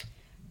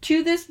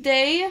 To this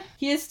day,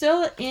 he is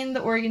still in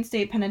the Oregon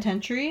State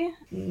Penitentiary,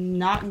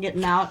 not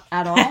getting out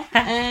at all,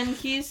 and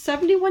he's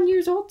 71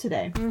 years old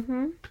today.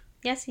 Mm-hmm.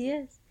 Yes, he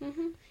is.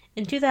 Mm-hmm.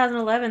 In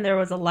 2011, there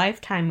was a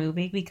Lifetime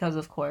movie, because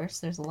of course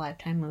there's a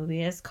Lifetime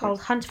movie. It's called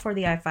Hunt for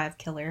the I-5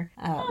 Killer.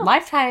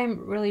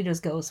 Lifetime really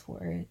just goes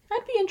for it.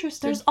 I'd be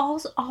interested. There's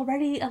also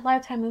already a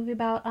Lifetime movie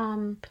about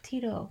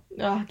Petito.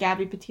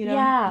 Gabby Petito?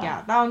 Yeah.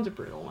 Yeah, that one's a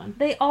brutal one.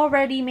 They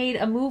already made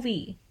a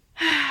movie.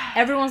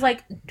 Everyone's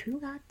like, do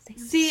not say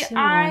See,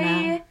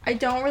 I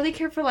don't really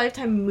care for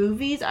Lifetime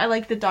movies. I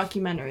like the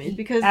documentaries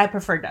because I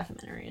prefer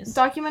documentaries.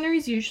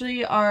 Documentaries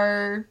usually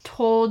are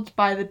told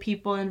by the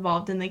people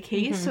involved in the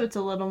case, so it's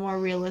a little more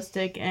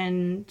realistic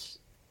and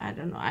I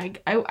don't know.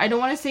 I don't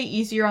want to say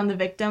easier on the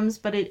victims,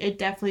 but it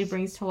definitely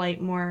brings to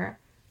light more,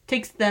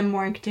 takes them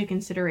more into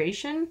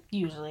consideration.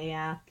 Usually,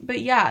 yeah.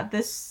 But yeah,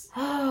 this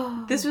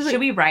was like, should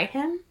we write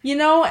him? You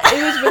know,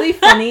 it was really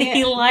funny.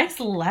 He likes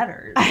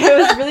letters. It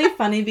was really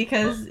funny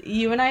because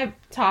you and I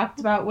talked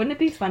about, wouldn't it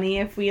be funny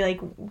if we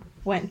like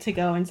went to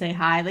go and say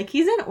hi? Like,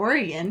 he's in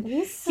Oregon.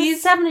 He's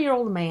a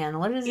 70-year-old man.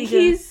 What is he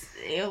doing? He's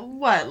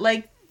what,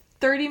 like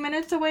 30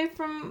 minutes away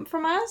from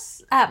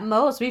us? At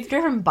most. We've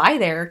driven by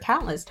there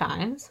countless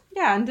times.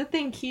 Yeah, and to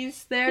think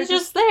he's there. He's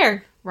just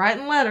there.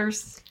 Writing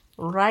letters.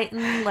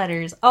 Writing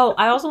letters. Oh,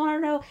 I also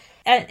want to know,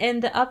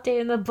 in the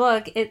update in the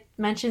book, it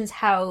mentions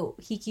how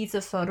he keeps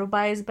a photo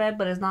by his bed,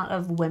 but it's not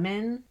of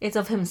women. It's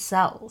of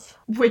himself.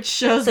 Which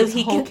shows his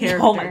whole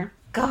character. Oh my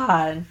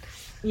god.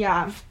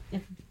 Yeah.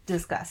 It's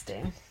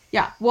disgusting.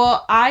 Yeah.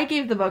 Well, I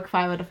gave the book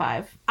 5 out of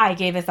 5. I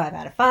gave it 5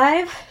 out of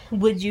 5.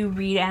 Would you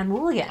read Anne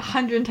Wool again?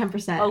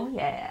 110%. Oh,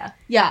 yeah.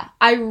 Yeah.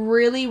 I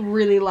really,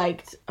 really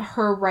liked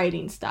her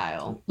writing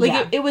style.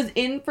 Like, it was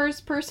in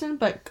first person,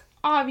 but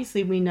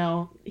obviously we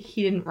know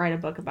he didn't write a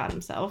book about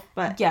himself,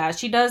 but yeah,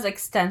 she does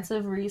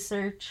extensive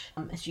research.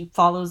 She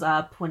follows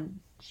up when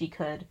she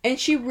could, and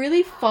she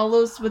really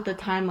follows with the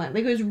timeline.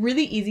 Like, it was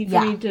really easy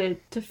for me to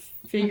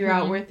figure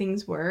out where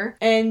things were.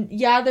 And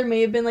yeah, there may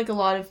have been like a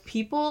lot of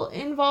people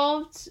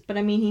involved, but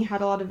I mean, he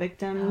had a lot of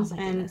victims.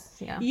 And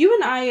you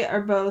and I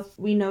are both,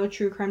 we know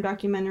true crime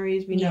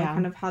documentaries, we know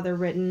kind of how they're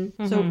written,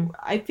 so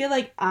I feel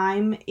like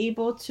I'm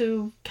able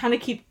to kind of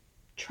keep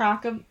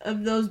track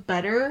of those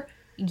better.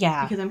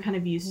 Yeah. Because I'm kind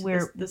of used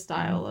to the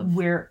style of...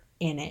 We're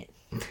in it.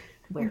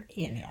 We're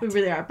in it. We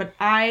really are. But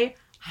I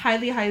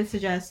highly, highly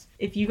suggest,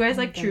 if you guys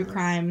like true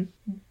crime,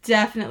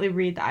 definitely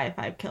read The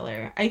I-5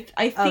 Killer. I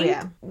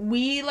think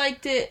we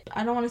liked it,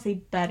 I don't want to say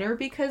better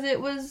because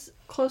it was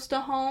close to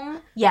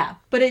home. Yeah.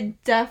 But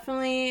it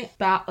definitely,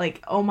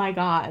 like, oh my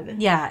god.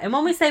 Yeah. And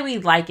when we say we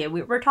like it,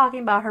 we're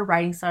talking about her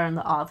writing style and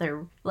the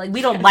author. Like,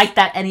 we don't like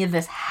that any of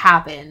this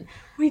happened.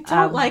 We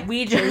don't like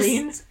we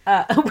just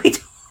we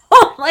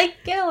don't like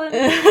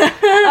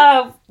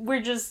Gillen.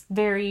 We're just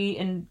very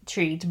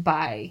intrigued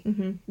by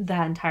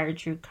that entire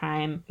true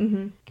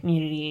crime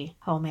community.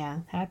 Oh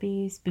man,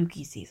 happy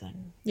spooky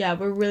season. Yeah,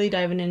 we're really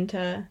diving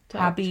into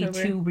happy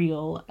October. Too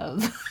real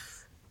of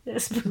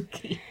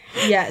spooky.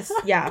 Yes,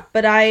 yeah,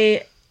 but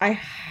I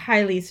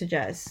highly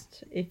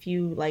suggest, if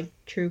you like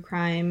true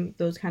crime,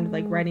 those kind of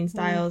like writing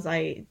styles,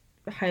 I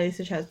highly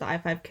suggest The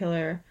I-5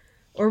 Killer,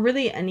 or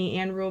really any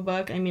Anne Rule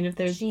book. I mean, if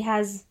there's she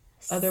has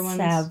other ones.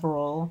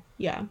 Several.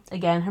 Yeah.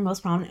 Again, her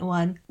most prominent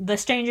one. The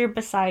Stranger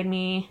Beside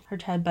Me, her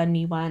Ted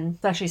Bundy one.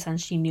 Especially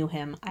since she knew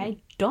him. I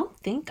don't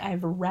think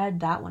I've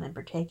read that one in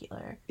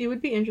particular. It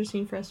would be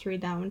interesting for us to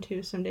read that one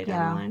too someday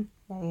down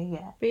the line.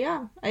 Yeah. But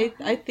yeah,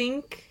 I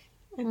think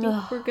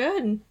we're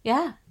good.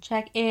 Yeah.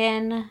 Check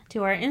in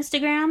to our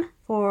Instagram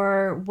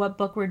for what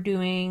book we're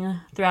doing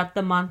throughout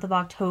the month of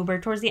October.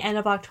 Towards the end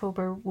of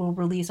October, we'll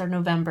release our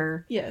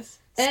November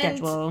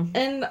schedule.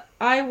 And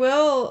I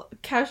will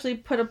casually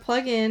put a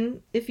plug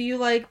in, if you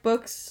like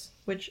books,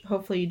 which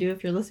hopefully you do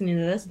if you're listening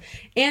to this,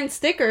 and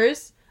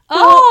stickers.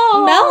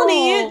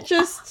 Melanie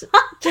just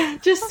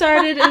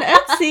started an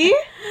Etsy.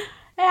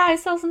 Yeah, I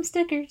sell some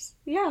stickers.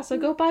 Yeah, so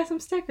go buy some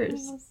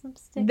stickers.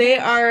 They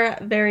are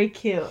very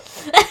cute.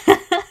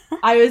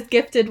 I was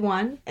gifted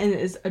one, and it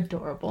is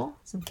adorable.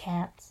 Some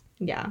cats.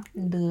 Yeah.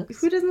 Books.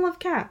 Who doesn't love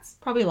cats?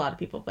 Probably a lot of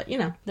people, but you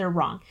know. They're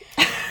wrong.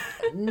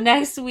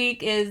 Next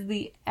week is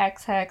the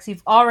X-Hex.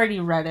 You've already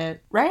read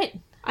it, right?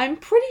 I'm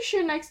pretty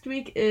sure next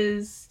week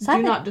is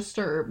Do Not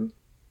Disturb.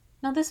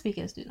 No, this week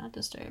is Do Not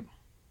Disturb.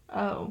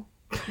 Oh.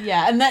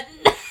 Yeah, and then...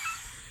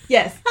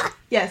 Yes.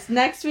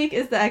 Next week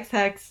is the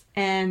X-Hex,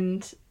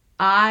 and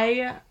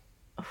I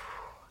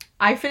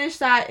finished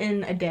that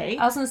in a day.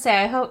 I was gonna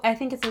say, I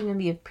think it's gonna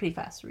be a pretty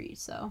fast read,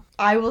 so...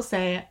 I will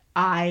say,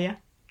 I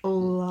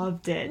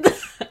loved it.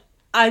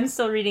 I'm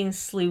still reading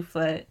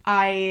Slewfoot.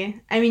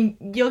 I mean,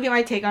 you'll get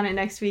my take on it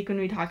next week when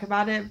we talk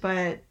about it,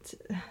 but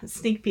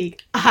sneak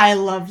peek, I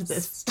loved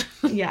this.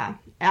 Yeah,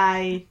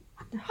 I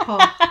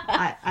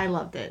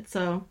loved it.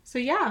 So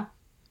yeah.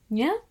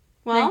 Yeah.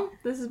 Well,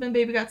 this has been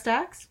Baby Got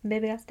Stacks.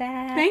 Baby Got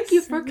Stacks. Thank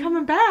you for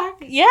coming back.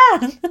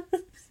 Yeah.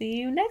 See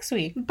you next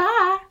week.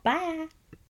 Bye. Bye.